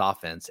Chiefs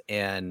offense,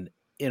 and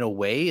in a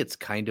way, it's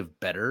kind of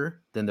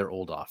better than their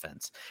old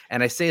offense.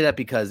 And I say that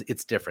because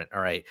it's different.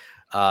 All right.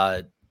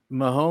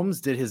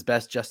 Mahomes did his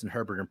best Justin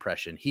Herbert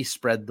impression. He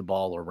spread the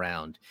ball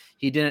around.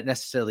 He didn't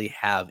necessarily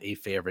have a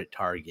favorite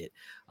target.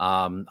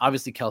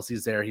 Obviously,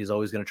 Kelsey's there. He's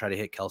always going to try to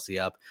hit Kelsey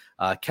up.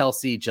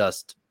 Kelsey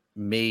just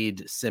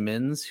made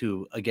Simmons,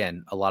 who,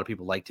 again, a lot of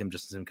people liked him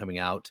just as him coming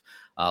out.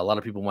 A lot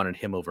of people wanted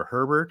him over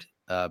Herbert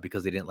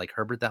because they didn't like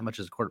Herbert that much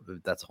as a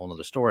quarterback. That's a whole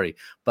nother story.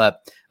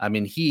 But, I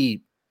mean,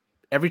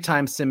 every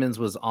time Simmons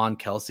was on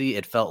Kelsey,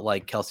 it felt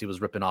like Kelsey was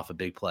ripping off a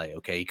big play.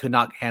 Okay. He could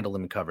not handle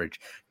him in coverage.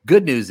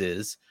 Good news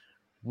is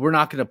we're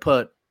not going to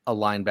put a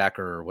linebacker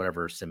or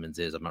whatever Simmons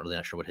is. I'm not really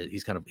not sure what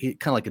he's kind of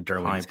like a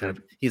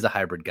Derwin. He's a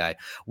hybrid guy.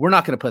 We're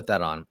not going to put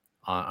that on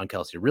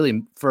Kelsey.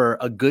 Really, for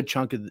a good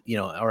chunk of,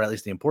 or at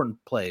least the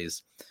important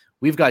plays,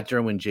 we've got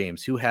Derwin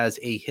James, who has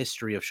a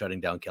history of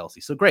shutting down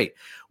Kelsey. So great.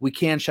 We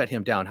can shut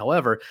him down.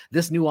 However,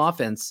 this new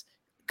offense,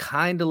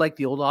 kind of like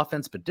the old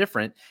offense, but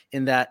different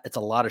in that it's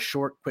a lot of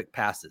short, quick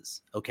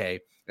passes. Okay.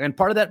 And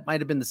part of that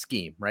might've been the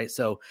scheme, right?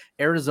 So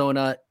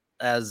Arizona,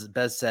 as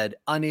Bez said,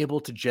 unable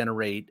to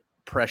generate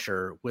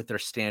pressure with their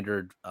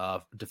standard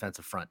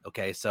defensive front.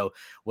 Okay. So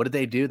what did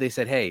they do? They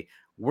said, hey,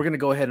 we're going to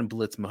go ahead and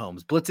blitz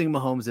Mahomes. Blitzing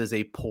Mahomes is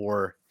a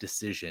poor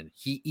decision.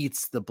 He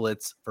eats the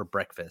blitz for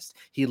breakfast.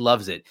 He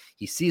loves it.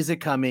 He sees it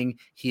coming.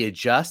 He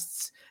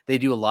adjusts. They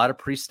do a lot of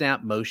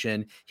pre-snap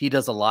motion. He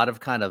does a lot of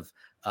kind of,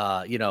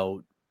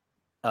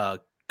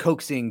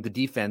 coaxing the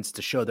defense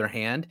to show their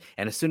hand.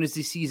 And as soon as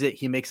he sees it,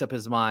 he makes up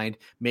his mind,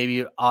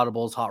 maybe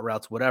audibles, hot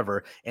routes,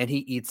 whatever, and he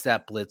eats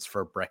that blitz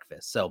for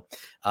breakfast. So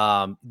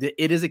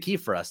it is a key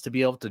for us to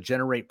be able to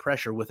generate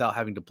pressure without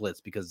having to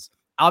blitz, because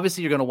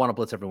obviously you're going to want to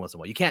blitz every once in a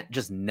while. You can't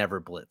just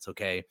never blitz.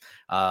 Okay.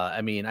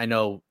 I mean, I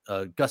know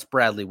Gus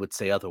Bradley would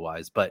say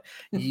otherwise, but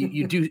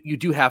you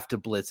do have to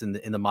blitz in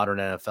the modern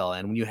NFL.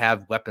 And when you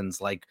have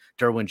weapons like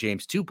Derwin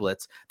James to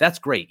blitz, that's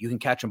great. You can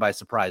catch him by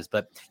surprise,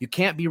 but you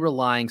can't be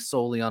relying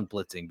solely on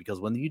blitzing, because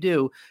when you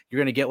do, you're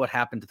going to get what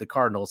happened to the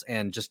Cardinals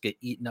and just get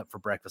eaten up for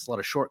breakfast. A lot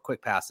of short,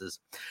 quick passes.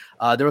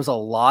 There was a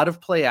lot of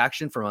play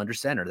action from under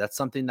center. That's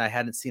something I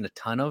hadn't seen a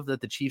ton of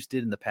that the Chiefs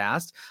did in the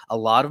past. A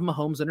lot of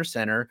Mahomes under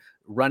center,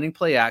 running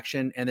play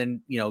action, and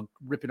then,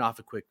 ripping off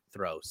a quick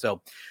throw.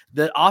 So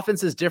the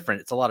offense is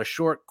different. It's a lot of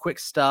short, quick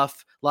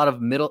stuff, a lot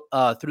of middle,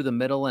 through the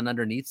middle and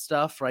underneath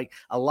stuff, right?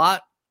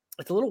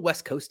 It's a little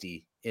West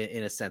Coasty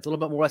in a sense, a little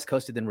bit more West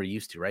Coasty than we're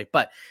used to, right?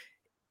 But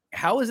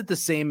how is it the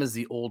same as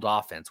the old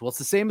offense? Well, it's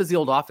the same as the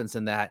old offense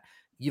in that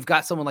you've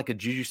got someone like a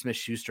Juju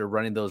Smith-Schuster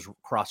running those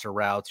crosser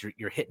routes.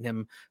 You're hitting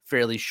him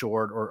fairly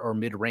short or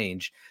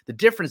mid-range. The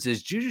difference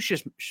is Juju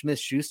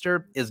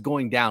Smith-Schuster is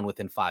going down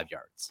within 5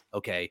 yards.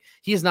 Okay.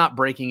 He's not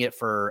breaking it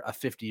for a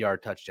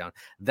 50-yard touchdown.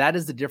 That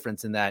is the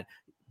difference in that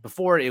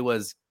before it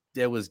was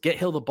get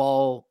Hill the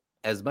ball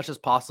as much as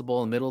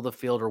possible in the middle of the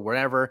field or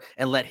wherever,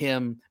 and let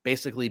him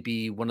basically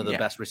be one of the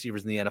best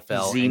receivers in the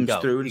NFL.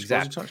 Zooms through and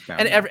exactly.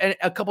 And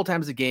a couple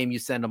times a game, you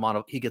send him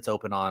he gets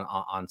open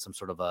on some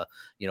sort of a,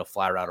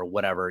 fly route or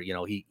whatever,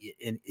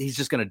 he's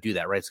just going to do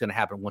that, right? It's going to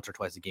happen once or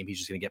twice a game. He's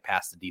just going to get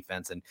past the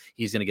defense and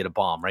he's going to get a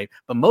bomb, right?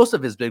 But most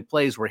of his big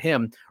plays were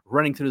him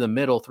running through the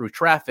middle, through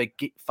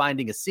traffic,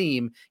 finding a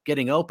seam,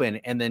 getting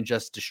open, and then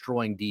just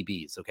destroying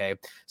DBs. Okay.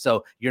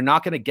 So you're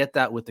not going to get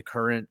that with the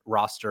current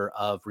roster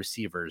of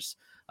receivers.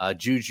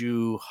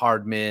 Juju,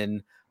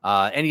 Hardman,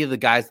 any of the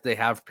guys that they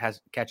have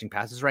catching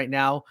passes right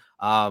now,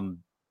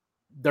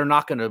 they're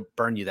not going to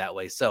burn you that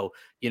way. So,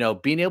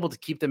 being able to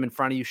keep them in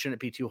front of you shouldn't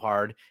be too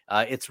hard.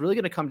 It's really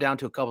going to come down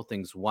to a couple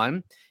things.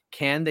 One,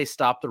 can they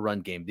stop the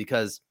run game?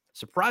 Because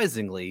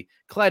surprisingly,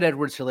 Clyde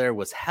Edwards-Helaire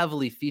was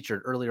heavily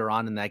featured earlier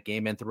on in that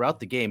game and throughout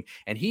the game,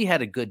 and he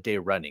had a good day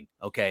running.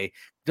 Okay,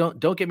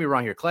 don't get me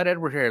wrong here. Clyde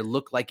Edwards-Helaire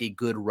looked like a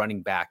good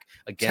running back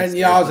against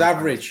 10 yards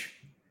average.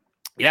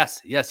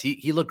 Yes,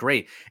 he looked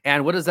great.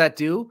 And what does that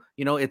do?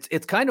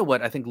 It's kind of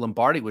what I think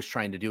Lombardi was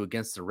trying to do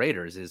against the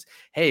Raiders is,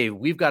 hey,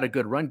 we've got a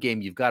good run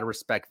game. You've got to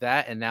respect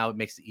that. And now it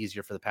makes it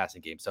easier for the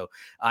passing game. So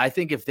I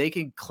think if they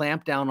can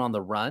clamp down on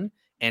the run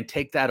and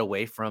take that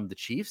away from the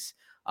Chiefs,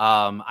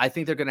 I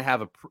think they're going to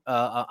have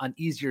an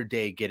easier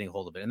day getting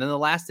hold of it. And then the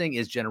last thing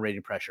is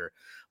generating pressure.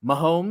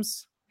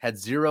 Mahomes had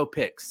 0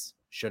 picks,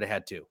 should have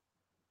had 2.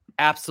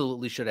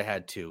 Absolutely should have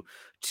had 2.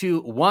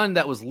 One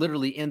that was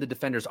literally in the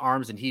defender's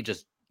arms and he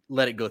just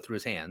let it go through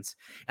his hands.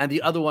 And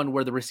the other one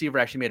where the receiver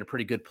actually made a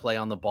pretty good play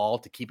on the ball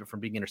to keep it from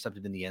being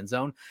intercepted in the end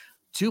zone.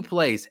 2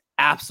 plays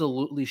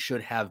absolutely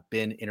should have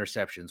been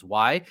interceptions.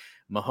 Why?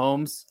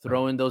 Mahomes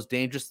throwing those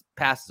dangerous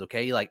passes,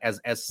 okay? Like as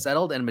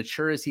settled and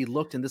mature as he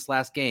looked in this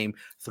last game,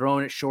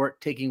 throwing it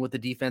short, taking what the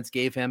defense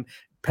gave him,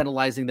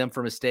 penalizing them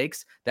for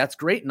mistakes. That's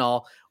great and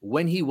all.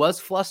 When he was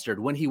flustered,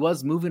 when he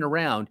was moving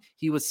around,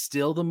 he was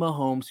still the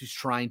Mahomes who's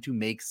trying to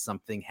make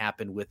something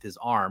happen with his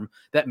arm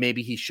that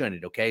maybe he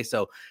shouldn't, okay?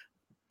 So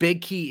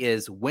big key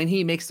is when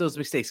he makes those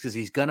mistakes, because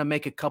he's going to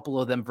make a couple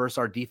of them versus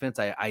our defense.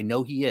 I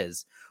know he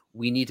is.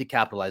 We need to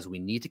capitalize. We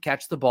need to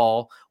catch the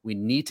ball. We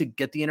need to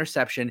get the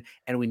interception,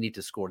 and we need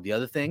to score. The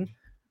other thing,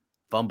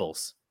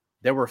 fumbles.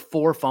 There were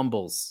 4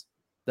 fumbles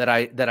that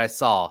I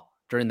saw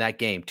during that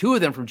game. 2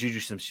 of them from Juju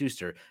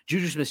Smith-Schuster.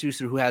 Juju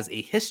Smith-Schuster, who has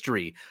a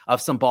history of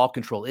some ball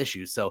control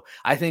issues. So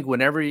I think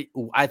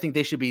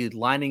they should be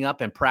lining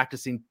up and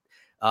practicing,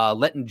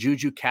 letting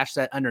Juju catch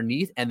that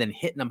underneath and then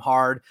hitting them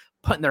hard,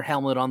 putting their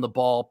helmet on the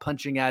ball,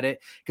 punching at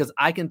it. Because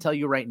I can tell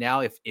you right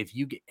now, if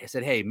you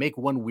said, hey, make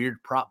one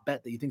weird prop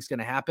bet that you think is going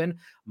to happen,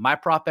 my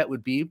prop bet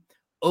would be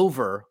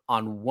over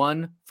on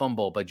 1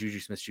 fumble by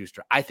Juju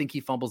Smith-Schuster. I think he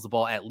fumbles the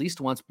ball at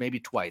least once, maybe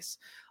twice.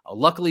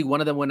 Luckily,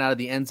 one of them went out of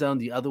the end zone.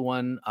 The other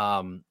one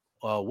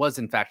was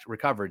in fact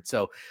recovered.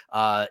 So,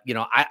 I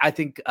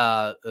think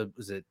there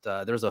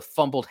was a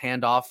fumbled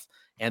handoff.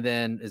 And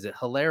then is it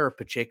Hilaire or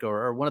Pacheco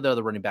or one of the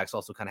other running backs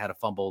also kind of had a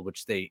fumble,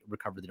 which they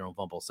recovered their own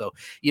fumble. So,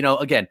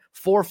 again,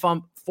 4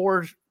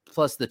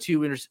 plus the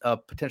 2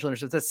 potential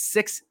interceptions, that's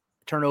 6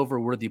 turnover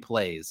worthy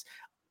plays.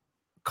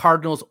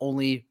 Cardinals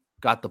only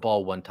got the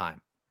ball 1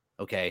 time.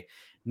 Okay.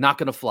 Not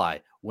going to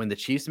fly. When the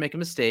Chiefs make a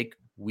mistake,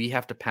 we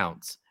have to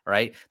pounce. All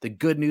right. The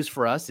good news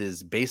for us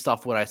is based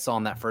off what I saw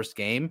in that first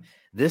game,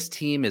 this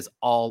team is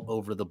all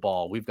over the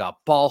ball. We've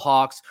got ball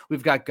hawks.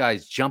 We've got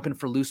guys jumping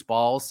for loose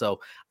balls.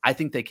 So I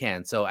think they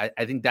can. So I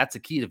think that's a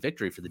key to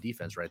victory for the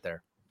defense right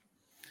there.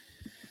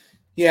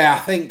 Yeah, I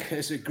think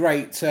it's a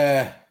great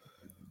start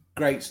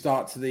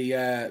to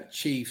the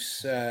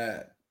Chiefs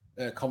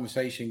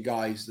conversation,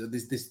 guys.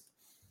 This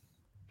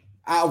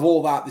out of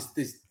all that,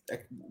 this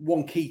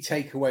one key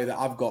takeaway that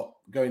I've got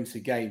going to the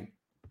game.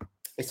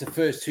 It's the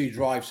first 2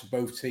 drives for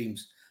both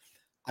teams.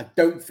 I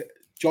don't think,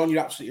 John,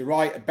 you're absolutely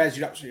right. Bez,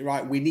 you're absolutely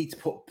right. We need to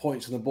put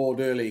points on the board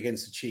early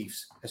against the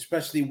Chiefs,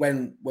 especially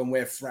when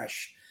we're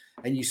fresh.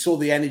 And you saw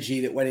the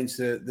energy that went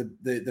into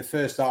the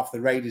first half of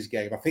the Raiders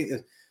game. I think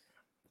that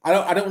I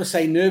don't want to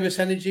say nervous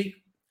energy.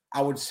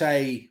 I would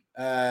say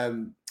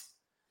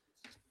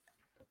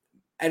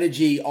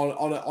energy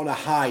on a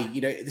high.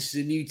 This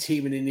is a new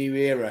team in a new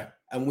era,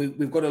 and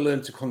we've got to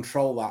learn to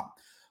control that.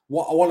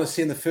 What I want to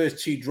see in the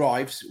first 2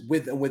 drives,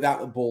 with and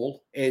without the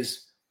ball,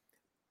 is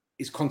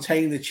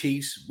containing the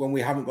Chiefs when we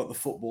haven't got the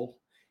football.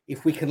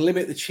 If we can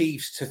limit the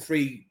Chiefs to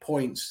 3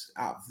 points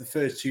out of the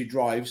first 2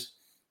 drives,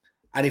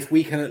 and if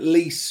we can at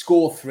least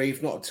score 3,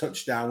 if not a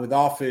touchdown, with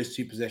our first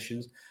 2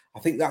 possessions,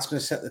 I think that's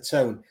going to set the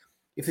tone.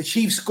 If the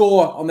Chiefs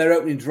score on their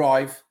opening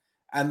drive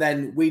and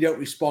then we don't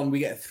respond, we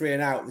get a 3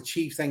 and out, the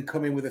Chiefs then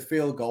come in with a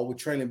field goal, we're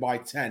trailing by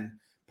 10,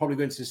 probably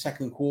going to the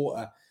second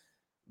quarter.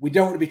 We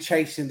don't want to be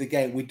chasing the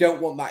game. We don't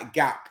want that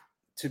gap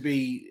to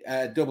be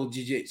double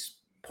digits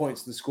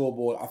points on the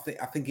scoreboard.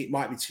 I think it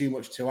might be too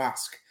much to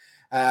ask.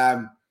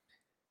 I'm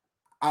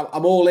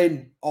all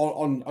in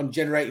on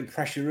generating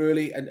pressure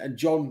early. And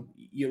John,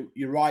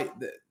 you're right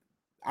that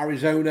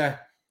Arizona,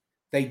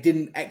 they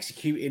didn't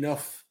execute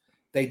enough.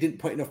 They didn't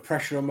put enough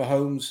pressure on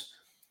Mahomes.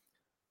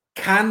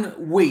 Can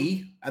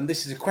we, and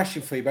this is a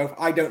question for you both,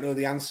 I don't know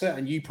the answer,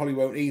 and you probably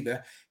won't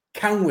either.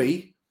 Can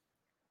we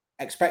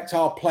expect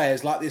our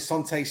players like the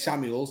Asante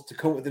Samuels to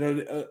come up with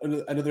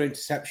another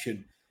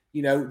interception?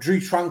 Drew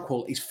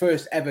Tranquil, his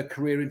first ever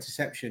career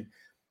interception.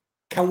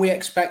 Can we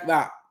expect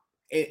that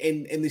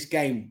in this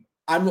game?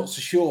 I'm not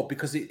so sure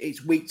because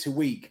it's week to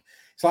week.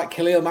 It's like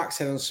Khalil Mack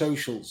said on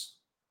socials.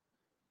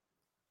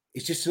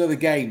 It's just another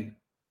game.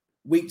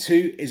 Week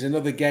 2 is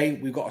another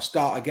game. We've got to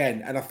start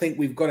again. And I think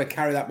we've got to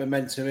carry that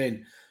momentum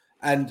in.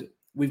 And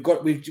we've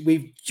got to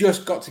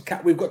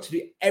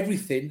do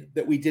everything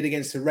that we did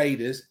against the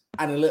Raiders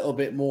and a little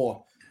bit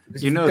more.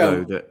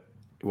 Though, that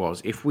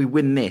if we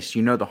win this,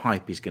 the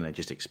hype is going to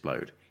just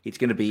explode. It's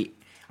going to be,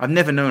 I've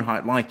never known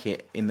hype like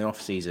it in the off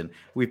season.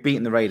 We've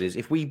beaten the Raiders.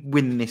 If we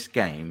win this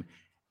game,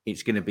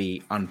 it's going to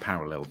be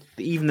unparalleled.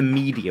 Even the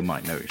media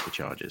might notice the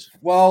Chargers.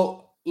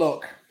 Well,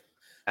 look,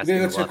 we're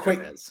going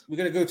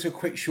to go to a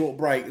quick short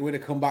break. We're going to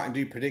come back and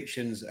do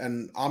predictions,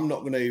 and I'm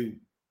not going to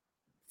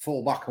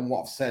fall back on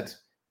what I've said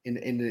in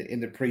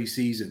the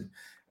preseason.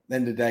 At the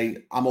end of the day,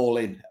 I'm all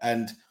in,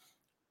 and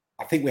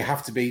I think we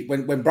have to be.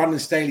 When Brandon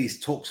Staley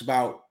talks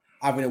about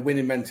having a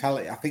winning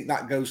mentality, I think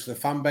that goes to the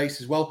fan base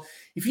as well.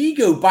 If you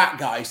go back,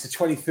 guys, to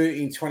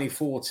 2013,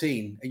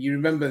 2014, and you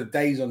remember the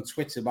days on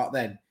Twitter back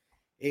then,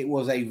 it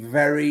was a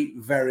very,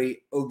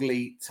 very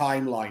ugly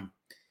timeline.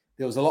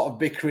 There was a lot of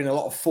bickering, a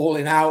lot of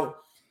falling out.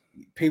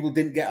 People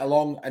didn't get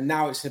along, and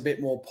now it's a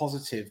bit more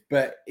positive.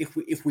 But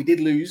if we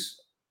did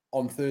lose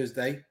on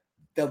Thursday,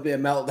 there'll be a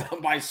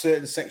meltdown by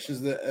certain sections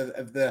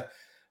of the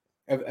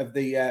of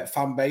the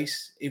fan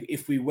base.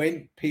 If we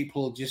win,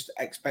 people just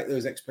expect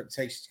those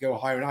expectations to go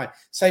higher and higher.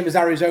 Same as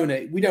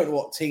Arizona. We don't know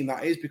what team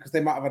that is because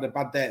they might have had a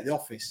bad day at the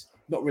office.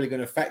 Not really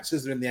going to affect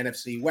us. They're in the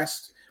NFC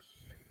West.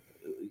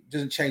 It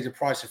doesn't change the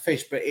price of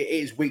fish, but it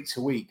is week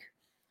to week.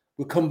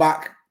 We'll come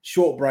back,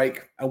 short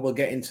break, and we'll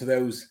get into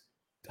those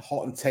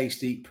hot and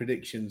tasty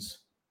predictions.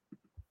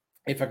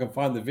 If I can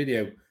find the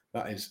video,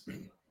 that is.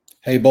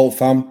 Hey, Bolt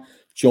fam.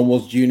 John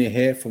Was Jr.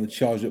 here from the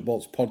Charged Up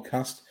Bolts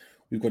podcast.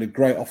 We've got a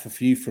great offer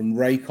for you from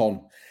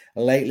Raycon.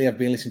 Lately, I've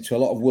been listening to a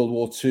lot of World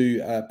War II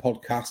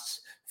podcasts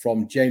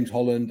from James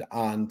Holland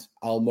and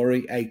Al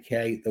Murray,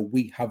 aka the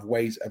We Have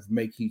Ways of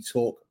Making You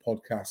Talk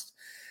podcast.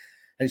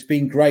 And it's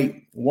been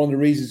great. One of the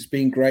reasons it's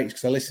been great is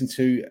because I listen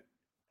to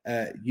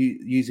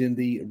using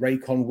the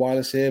Raycon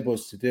wireless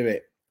earbuds to do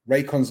it.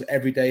 Raycon's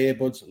everyday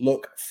earbuds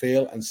look,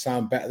 feel, and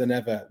sound better than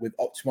ever with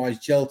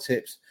optimized gel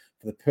tips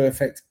for the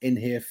perfect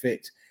in-ear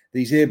fit.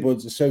 These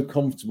earbuds are so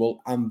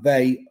comfortable and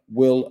they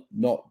will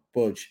not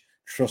budge.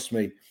 Trust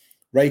me.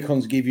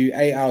 Raycons give you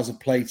 8 hours of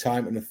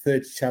playtime and a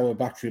 30-hour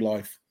battery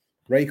life.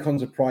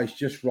 Raycons are priced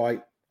just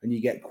right and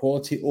you get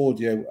quality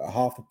audio at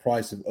half the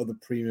price of other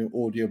premium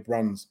audio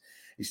brands.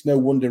 It's no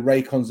wonder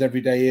Raycon's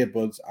everyday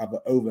earbuds have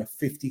over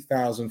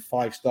 50,000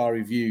 5-star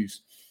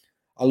reviews.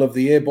 I love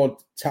the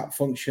earbud tap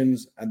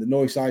functions and the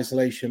noise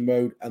isolation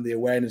mode and the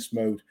awareness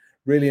mode.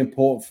 Really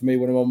important for me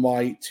when I'm on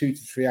my 2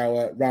 to 3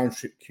 hour round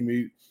trip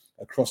commute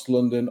across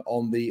London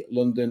on the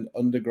London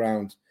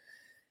Underground.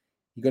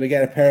 You've got to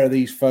get a pair of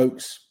these,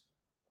 folks.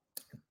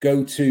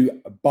 Go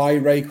to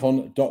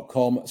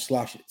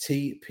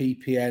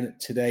buyraycon.com/TPPN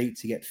today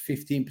to get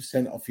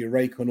 15% off your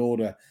Raycon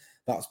order.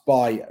 That's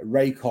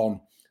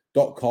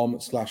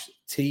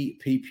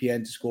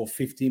buyraycon.com/TPPN to score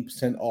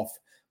 15% off.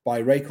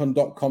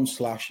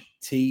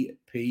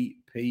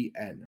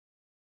 Buyraycon.com/TPPN.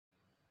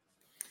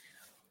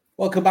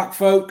 Welcome back,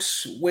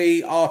 folks.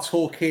 We are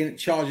talking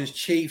Chargers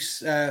Chiefs.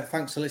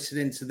 Thanks for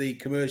listening to the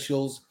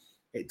commercials.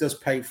 It does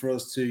pay for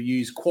us to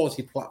use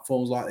quality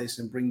platforms like this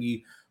and bring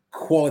you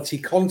quality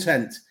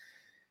content.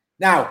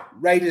 Now,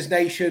 Raiders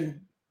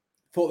Nation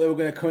thought they were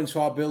going to come into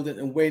our building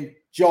and win.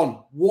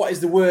 John, what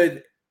is the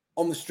word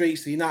on the streets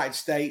of the United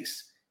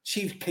States?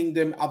 Chiefs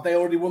Kingdom, have they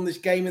already won this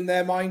game in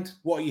their mind?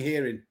 What are you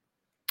hearing?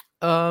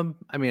 I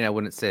mean, I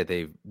wouldn't say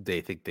they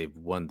think they've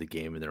won the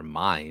game in their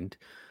mind.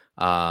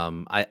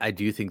 I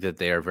do think that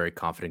they are very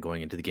confident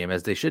going into the game,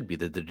 as they should be.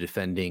 They're the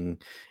defending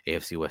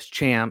AFC West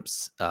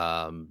champs.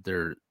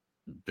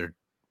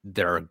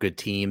 They're a good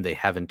team. They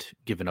haven't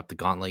given up the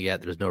gauntlet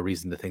yet. There's no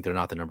reason to think they're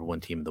not the number one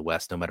team in the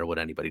West, no matter what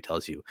anybody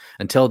tells you.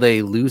 Until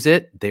they lose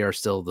it, they are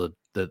still the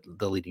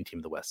leading team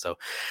in the West. So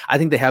I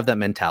think they have that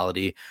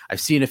mentality. I've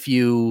seen a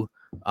few,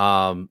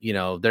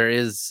 there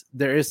is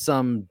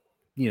some,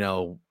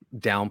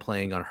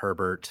 downplaying on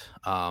Herbert.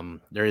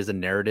 There is a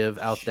narrative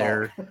out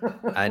there,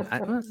 and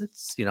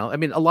it's, I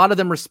mean, a lot of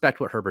them respect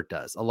what Herbert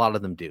does. A lot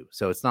of them do.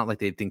 So it's not like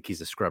they think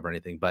he's a scrub or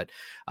anything, but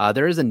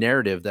there is a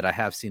narrative that I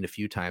have seen a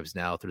few times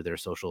now through their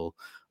social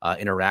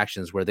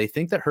interactions where they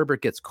think that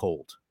Herbert gets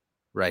cold.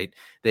 Right.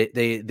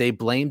 They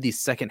blame the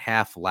second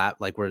half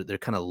like where they're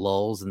kind of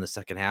lulls in the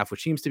second half,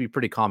 which seems to be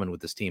pretty common with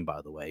this team,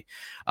 by the way.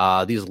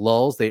 These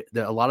lulls, a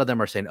lot of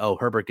them are saying, oh,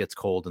 Herbert gets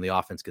cold and the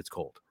offense gets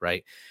cold.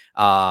 Right.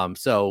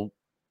 So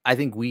I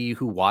think we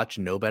who watch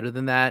know better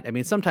than that. I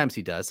mean, sometimes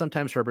he does.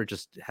 Sometimes Herbert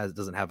just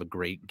doesn't have a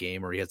great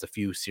game, or he has a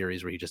few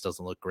series where he just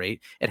doesn't look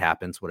great. It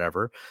happens,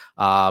 whatever.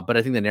 But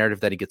I think the narrative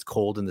that he gets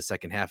cold in the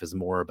second half is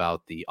more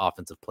about the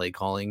offensive play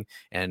calling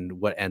and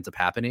what ends up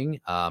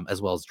happening,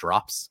 as well as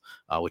drops,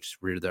 which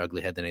rear their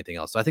ugly head than anything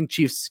else. So I think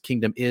Chiefs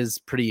Kingdom is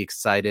pretty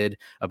excited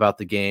about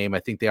the game. I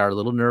think they are a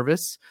little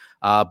nervous,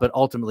 but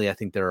ultimately I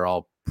think they're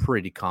all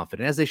pretty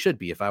confident, as they should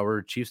be. If I were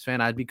a Chiefs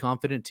fan, I'd be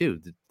confident too.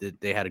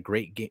 They had a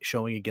great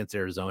showing against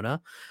Arizona.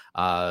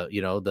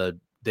 The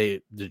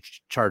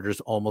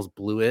Chargers almost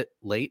blew it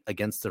late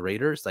against the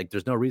Raiders. Like,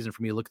 there's no reason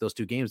for me to look at those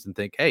two games and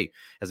think, hey,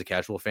 as a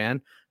casual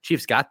fan,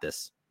 Chiefs got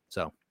this.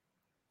 So,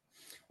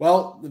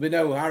 well, there'll be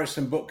no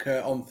Harrison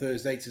Butker on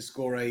Thursday to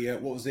score a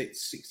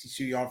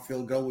 62-yard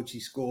field goal, which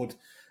he scored.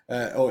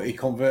 Or he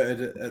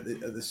converted at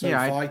the SoFi.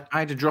 Yeah, I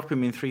had to drop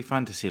him in 3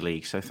 fantasy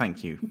leagues, so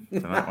thank you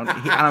for that one.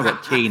 And I've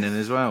got Keenan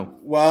as well.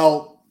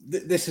 Well,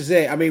 this is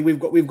it. I mean, we've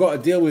got to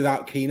deal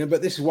without Keenan,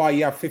 but this is why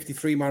you have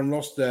 53-man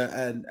roster,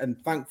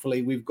 and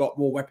thankfully we've got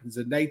more weapons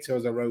than NATO,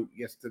 as I wrote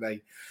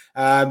yesterday.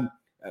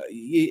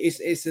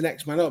 It's the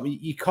next man up.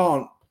 You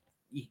can't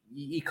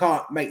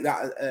make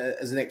that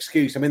as an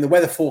excuse. I mean, the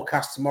weather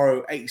forecast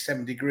tomorrow,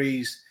 87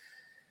 degrees,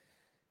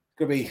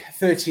 going to be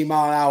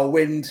 30-mile-an-hour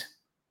wind,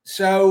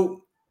 so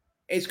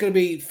it's going to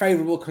be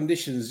favourable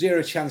conditions,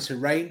 0 chance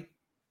of rain.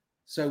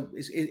 So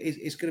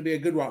it's going to be a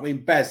good one. I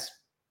mean, Bez,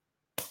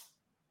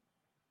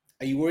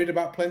 are you worried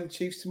about playing the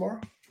Chiefs tomorrow?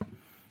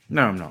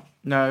 No, I'm not.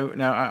 No.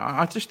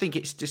 I just think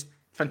it's just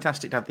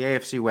fantastic to have the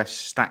AFC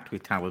West stacked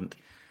with talent.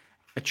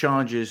 A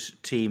Chargers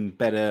team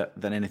better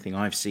than anything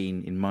I've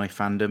seen in my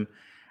fandom.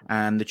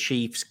 And the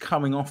Chiefs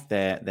coming off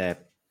their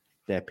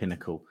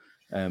pinnacle.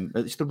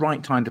 It's the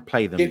right time to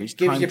play them.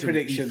 Give us your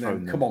prediction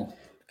then. Come on.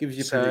 Give us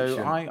your So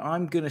prediction.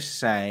 I'm going to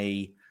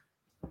say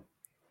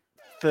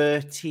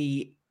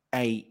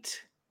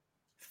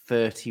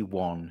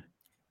 38-31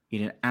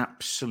 in an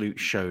absolute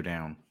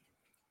showdown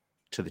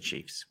to the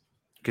Chiefs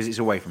because it's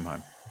away from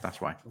home.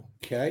 That's why.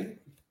 Okay.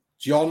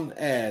 John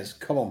Ayres,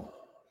 come on.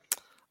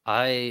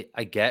 I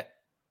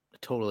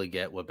totally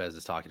get what Bez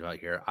is talking about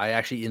here. I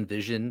actually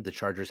envision the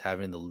Chargers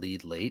having the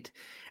lead late,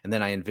 and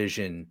then I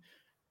envision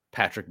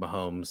Patrick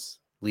Mahomes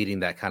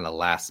leading that kind of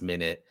last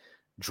minute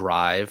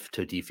drive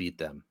to defeat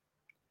them.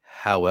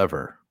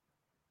 However,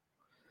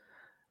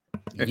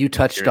 you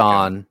touched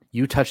on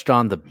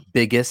the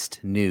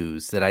biggest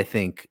news that I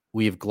think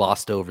we've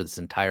glossed over this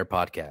entire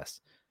podcast.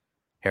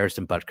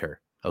 Harrison Butker.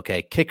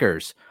 Okay,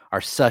 kickers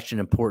are such an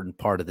important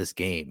part of this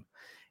game.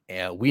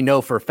 We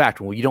know for a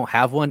fact when you don't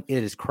have one,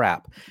 it is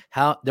crap.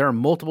 There are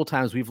multiple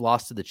times we've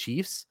lost to the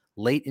Chiefs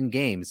late in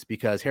games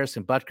because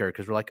Harrison Butker,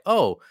 because we're like,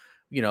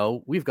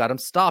 we've got him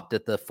stopped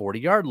at the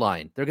 40-yard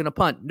line. They're going to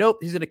punt. Nope,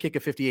 he's going to kick a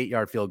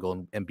 58-yard field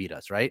goal and beat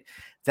us, right?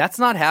 That's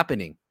not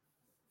happening.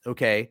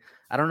 Okay,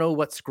 I don't know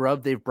what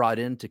scrub they've brought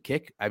in to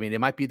kick. I mean,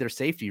 it might be their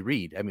safety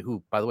Reed. I mean,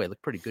 who, by the way,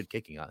 looked pretty good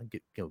kicking.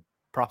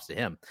 Props to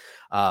him.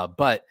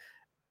 But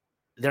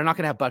they're not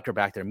going to have Butker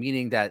back there,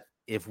 meaning that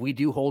if we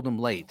do hold them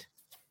late,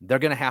 they're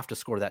going to have to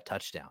score that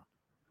touchdown.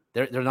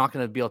 They're not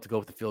going to be able to go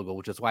with the field goal,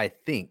 which is why I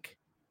think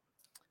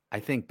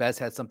Bez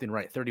had something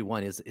right.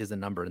 31 is a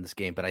number in this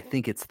game, but I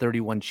think it's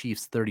 31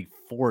 Chiefs,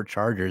 34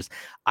 Chargers.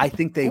 I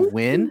think they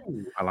win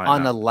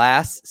on a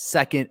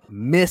last-second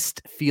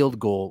missed field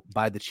goal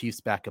by the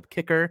Chiefs' backup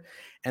kicker,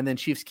 and then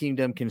Chiefs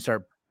Kingdom can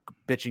start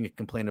bitching and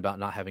complain about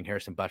not having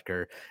Harrison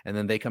Butker, and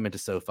then they come into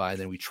SoFi, and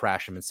then we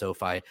trash them in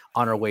SoFi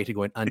on our way to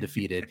going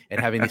undefeated and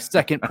having the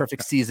second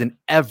perfect season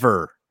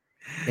ever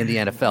in the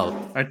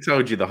NFL. I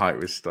told you the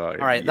hype was starting.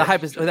 All right, the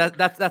hype is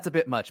that's a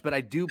bit much, but I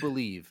do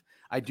believe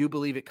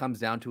it comes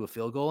down to a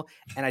field goal,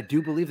 and I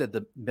do believe that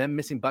them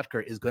missing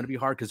Butker is going to be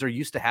hard because they're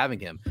used to having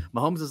him.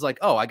 Mahomes is like,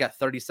 I got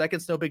 30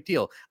 seconds, no big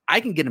deal.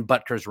 I can get in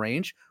Butker's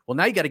range. Well,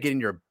 now you got to get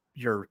in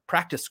your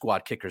practice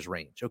squad kicker's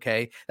range,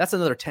 okay? That's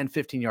another 10,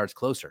 15 yards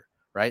closer,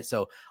 right?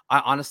 So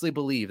I honestly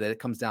believe that it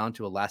comes down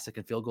to a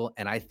last-second field goal,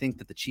 and I think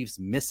that the Chiefs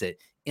miss it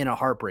in a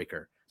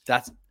heartbreaker.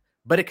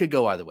 But it could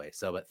go either way.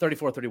 So, but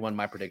 34-31,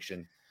 my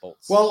prediction,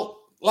 Bolts.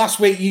 Well, last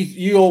week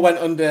you all went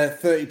under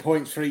 30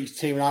 points for each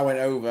team, and I went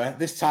over.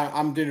 This time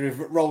I'm doing a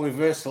role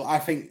reversal. I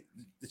think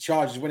the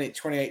Chargers win it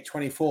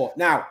 28-24.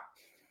 Now,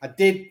 I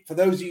did, for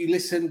those of you who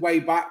listened way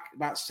back,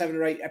 about 7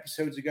 or 8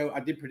 episodes ago, I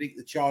did predict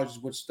the Chargers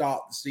would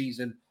start the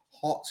season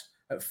hot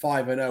at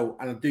 5-0,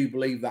 and I do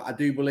believe that. I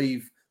do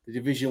believe the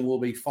division will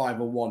be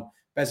 5-1.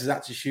 Bez has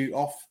had to shoot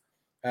off.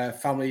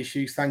 Family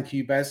issues. Thank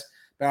you, Bez.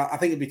 But I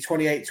think it'll be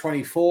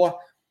 28-24.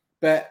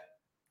 But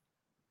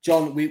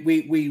John, we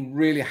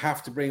really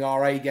have to bring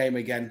our A game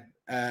again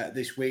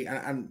this week,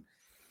 and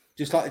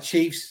just like the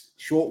Chiefs,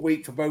 short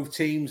week for both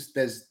teams.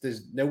 There's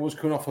no one's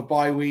coming off a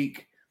bye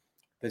week.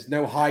 There's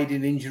no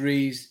hiding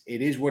injuries.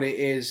 It is what it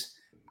is.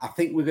 I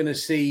think we're going to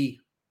see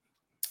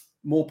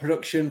more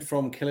production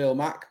from Khalil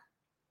Mack.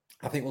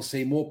 I think we'll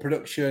see more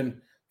production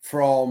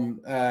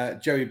from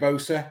Joey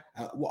Bosa.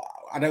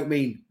 I don't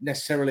mean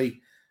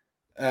necessarily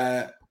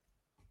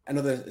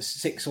another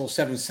 6 or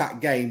 7 sack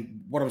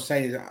game. What I'm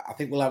saying is, I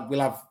think we'll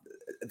have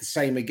the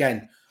same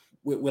again.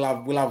 We'll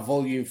have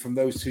volume from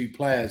those two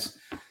players.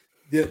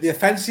 The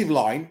offensive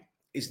line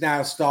is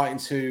now starting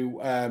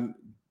to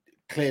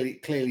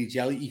clearly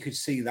gel. You could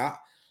see that,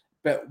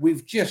 but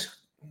we've just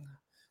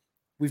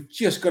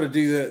got to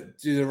do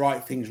the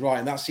right things right,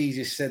 and that's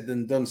easier said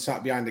than done.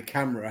 Sat behind the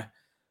camera,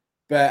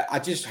 but I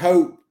just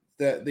hope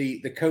that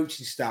the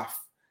coaching staff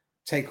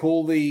take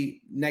all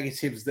the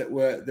negatives that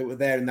were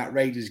there in that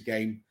Raiders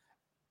game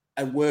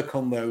and work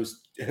on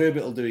those.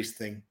 Herbert will do his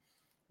thing.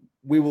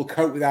 We will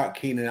cope without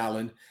Keenan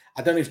Allen.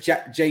 I don't know if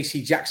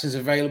JC Jackson's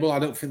available. I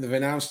don't think they've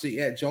announced it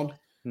yet, John.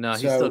 No,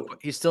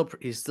 he's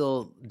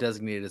still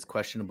designated as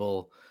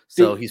questionable.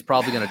 So he's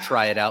probably going to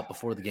try it out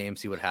before the game,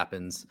 see what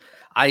happens.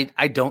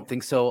 I don't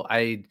think so.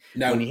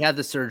 When he had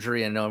the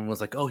surgery, and everyone was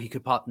like, "Oh, he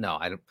could pop." No,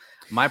 I don't.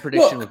 My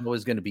prediction was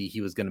always going to be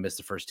he was going to miss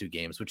the first 2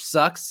 games, which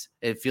sucks.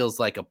 It feels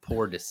like a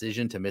poor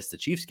decision to miss the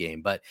Chiefs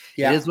game, but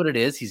it is what it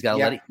is. He's got to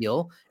let it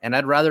heal. And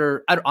I'd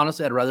rather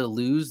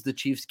lose the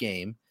Chiefs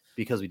game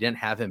because we didn't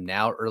have him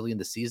now early in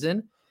the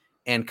season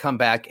and come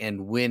back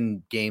and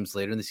win games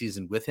later in the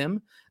season with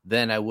him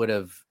than I would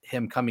have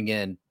him coming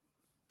in,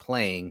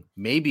 playing,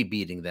 maybe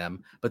beating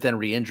them, but then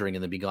re-injuring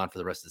and then be gone for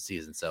the rest of the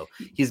season. So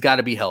he's got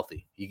to be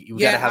healthy. You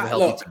got to have a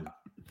healthy team.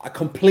 I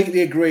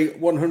completely agree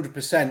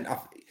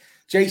 100%.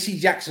 JC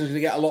Jackson's going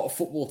to get a lot of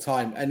football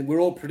time, and we're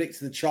all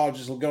predicting the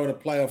Chargers will go on a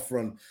playoff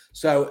run.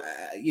 So,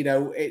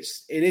 it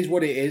is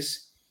what it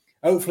is.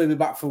 Hopefully we're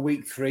back for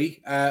week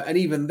 3. And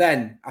even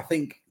then, I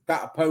think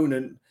that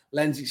opponent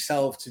lends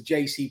itself to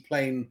JC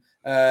playing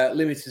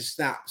limited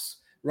snaps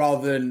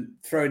rather than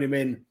throwing him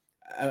in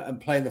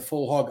and playing the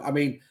full hog. I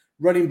mean,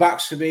 running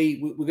backs for me,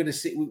 we're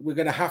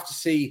going to have to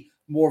see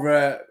more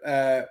of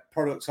a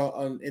product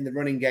in the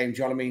running game,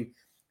 John. I mean,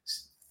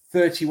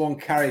 31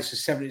 carries for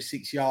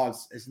 76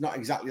 yards is not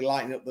exactly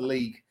lighting up the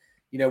league.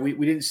 We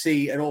didn't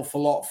see an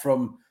awful lot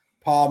from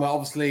Palmer.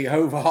 Obviously,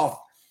 Hovarth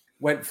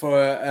went for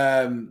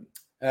a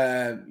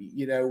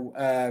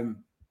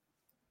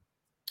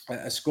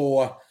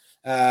score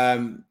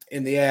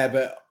in the air,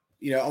 but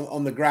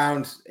on the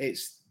ground,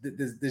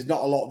 there's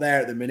not a lot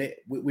there at the minute.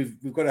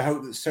 We've got to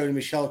hope that Sony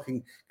Michel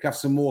can have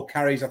some more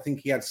carries. I think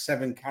he had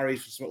 7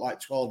 carries for something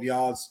like 12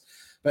 yards.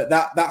 But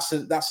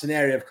that's an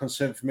area of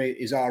concern for me,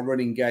 is our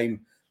running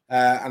game.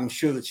 I'm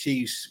sure the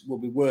Chiefs will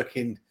be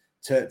working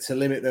to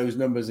limit those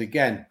numbers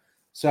again.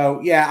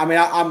 So yeah, I mean,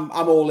 I'm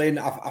all in.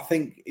 I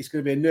think it's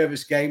going to be a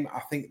nervous game.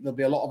 I think there'll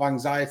be a lot of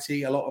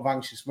anxiety, a lot of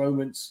anxious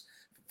moments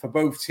for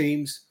both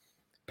teams.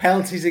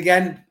 Penalties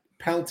again.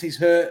 Penalties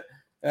hurt.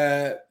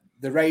 The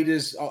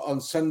Raiders on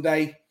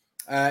Sunday.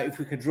 If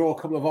we could draw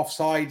a couple of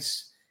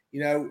offsides,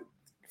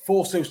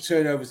 force those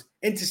turnovers.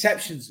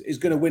 Interceptions is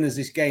going to win us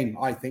this game,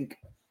 I think.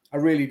 I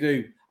really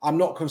do. I'm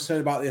not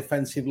concerned about the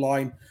offensive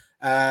line.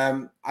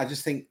 I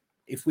just think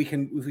if we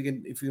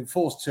can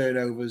force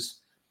turnovers,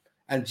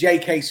 and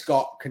J.K.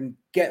 Scott can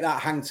get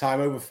that hang time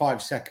over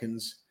 5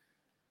 seconds,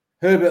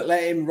 Herbert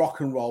let him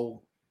rock and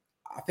roll,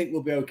 I think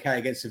we'll be okay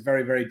against a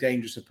very, very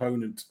dangerous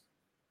opponent.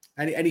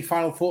 Any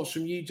final thoughts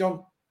from you,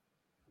 John?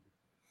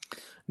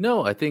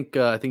 No, I think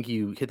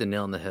you hit the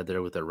nail on the head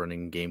there with that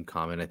running game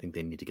comment. I think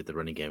they need to get the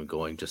running game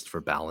going just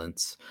for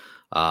balance.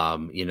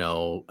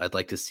 I'd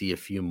like to see a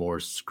few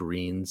more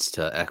screens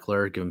to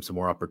Eckler, give him some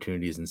more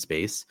opportunities in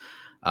space.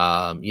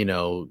 Do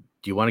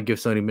you want to give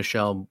Sony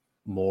Michel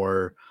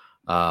more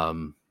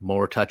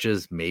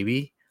touches?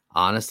 Maybe.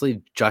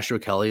 Honestly, Joshua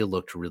Kelly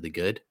looked really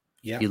good.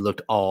 Yeah, he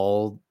looked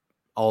all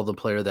the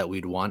player that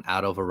we'd want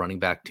out of a running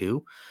back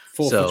too.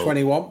 4 for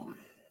 21.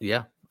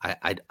 Yeah.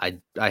 I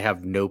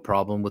have no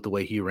problem with the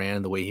way he ran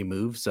and the way he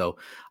moved. So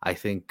I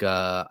think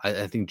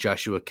I think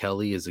Joshua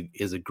Kelly is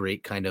a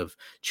great kind of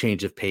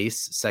change of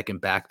pace,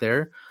 second back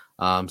there.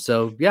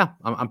 So yeah,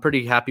 I'm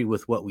pretty happy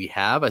with what we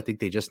have. I think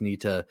they just need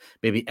to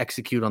maybe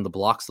execute on the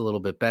blocks a little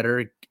bit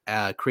better,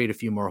 create a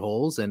few more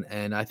holes,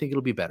 and I think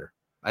it'll be better.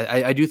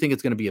 I do think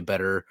it's going to be a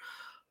better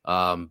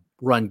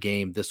run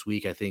game this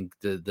week. I think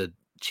the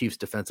Chiefs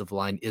defensive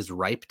line is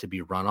ripe to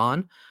be run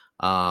on.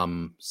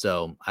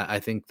 So I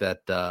think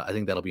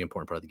that'll be an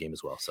important part of the game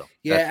as well. So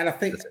yeah, and I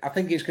think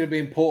it's going to be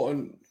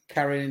important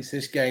carrying into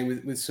this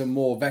game with some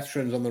more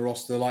veterans on the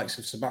roster, the likes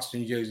of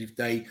Sebastian Joseph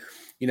Day,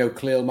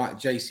 Khalil Mack,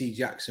 JC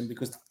Jackson,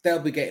 because they'll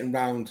be getting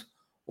round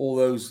all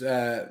those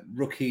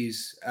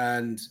rookies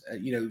and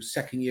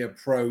second year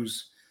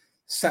pros,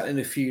 settling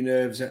a few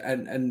nerves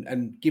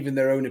and giving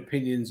their own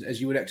opinions, as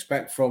you would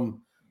expect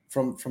from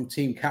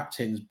team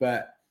captains. But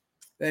at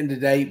the end of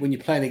the day, when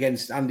you're playing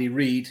against Andy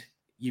Reid,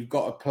 you've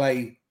got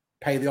to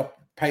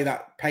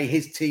pay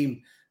his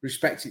team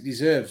respect it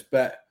deserves.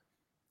 But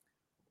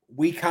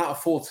we can't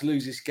afford to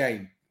lose this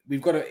game.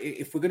 We've got to,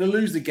 if we're going to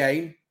lose the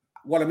game,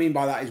 what I mean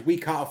by that is we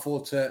can't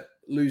afford to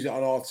lose it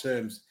on our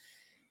terms.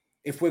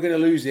 If we're going to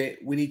lose it,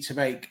 we need to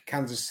make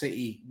Kansas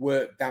City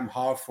work damn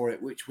hard for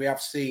it, which we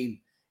have seen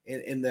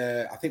in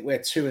the, I think we're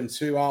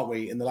 2-2, aren't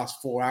we, in the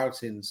last 4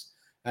 outings,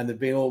 and they've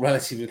been all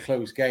relatively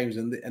close games.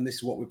 And this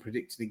is what we're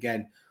predicting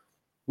again.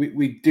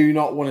 We do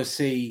not want to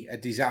see a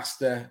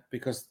disaster,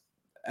 because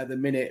at the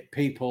minute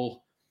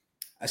people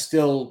are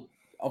still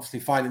obviously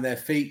finding their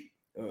feet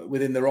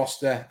within the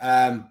roster,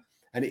 and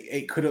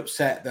it could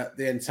upset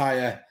the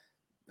entire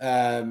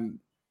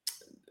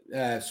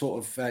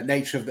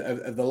nature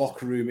of the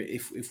locker room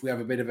if we have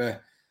a bit of a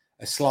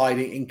slide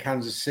in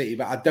Kansas City.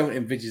 But I don't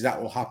envisage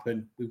that will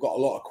happen. We've got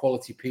a lot of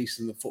quality pieces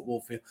in the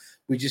football field.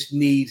 We just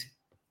need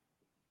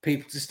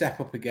people to step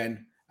up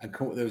again and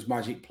come up with those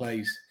magic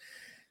plays.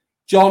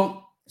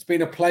 John, it's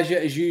been a pleasure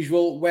as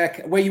usual.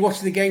 Where are you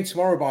watching the game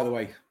tomorrow, by the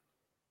way?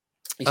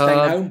 Are you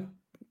staying home?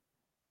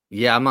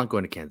 Yeah, I'm not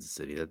going to Kansas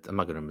City. I'm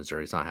not going to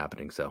Missouri. It's not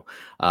happening. So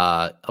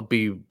I'll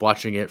be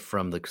watching it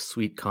from the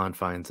sweet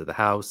confines of the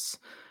house.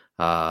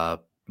 My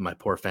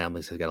poor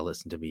family's got to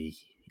listen to me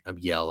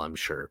yell, I'm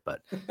sure,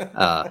 but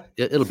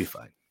it'll be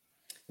fine.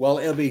 Well,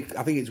 it'll be,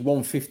 I think it's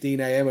 1:15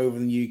 a.m. over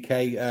in the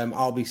UK.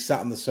 I'll be sat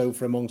on the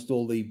sofa amongst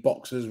all the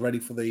boxers ready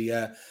for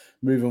the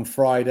move on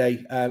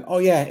Friday.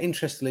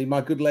 Interestingly,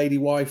 my good lady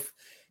wife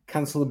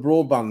cancelled the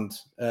broadband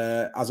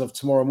as of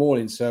tomorrow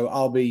morning. So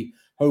I'll be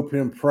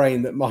hoping and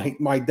praying that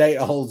my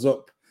data holds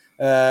up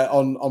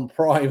on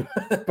Prime.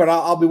 But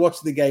I'll be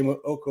watching the game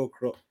hook or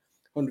crook.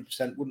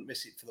 100%. Wouldn't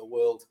miss it for the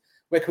world.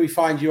 Where can we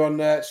find you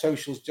on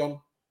socials, John?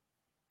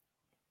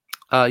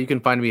 You can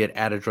find me at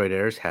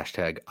 @AdroidAirs,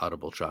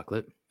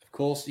 #AudibleChocolate. Of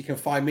course, you can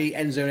find me,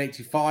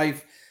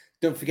 Endzone85.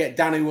 Don't forget,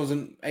 Danny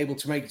wasn't able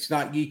to make it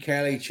tonight.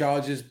 UKLA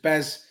Chargers,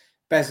 Bez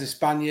the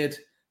Spaniard,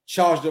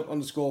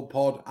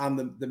 #chargedup_pod,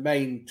 and the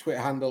main Twitter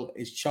handle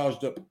is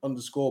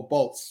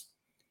 #chargedup_bolts.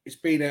 It's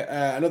been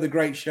another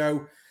great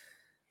show.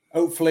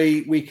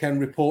 Hopefully, we can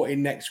report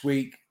in next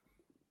week,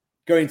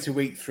 going to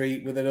week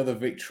 3 with another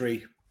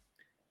victory.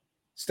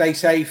 Stay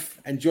safe.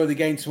 Enjoy the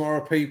game tomorrow,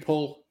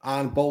 people,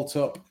 and bolt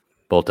up.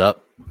 Bolt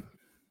up.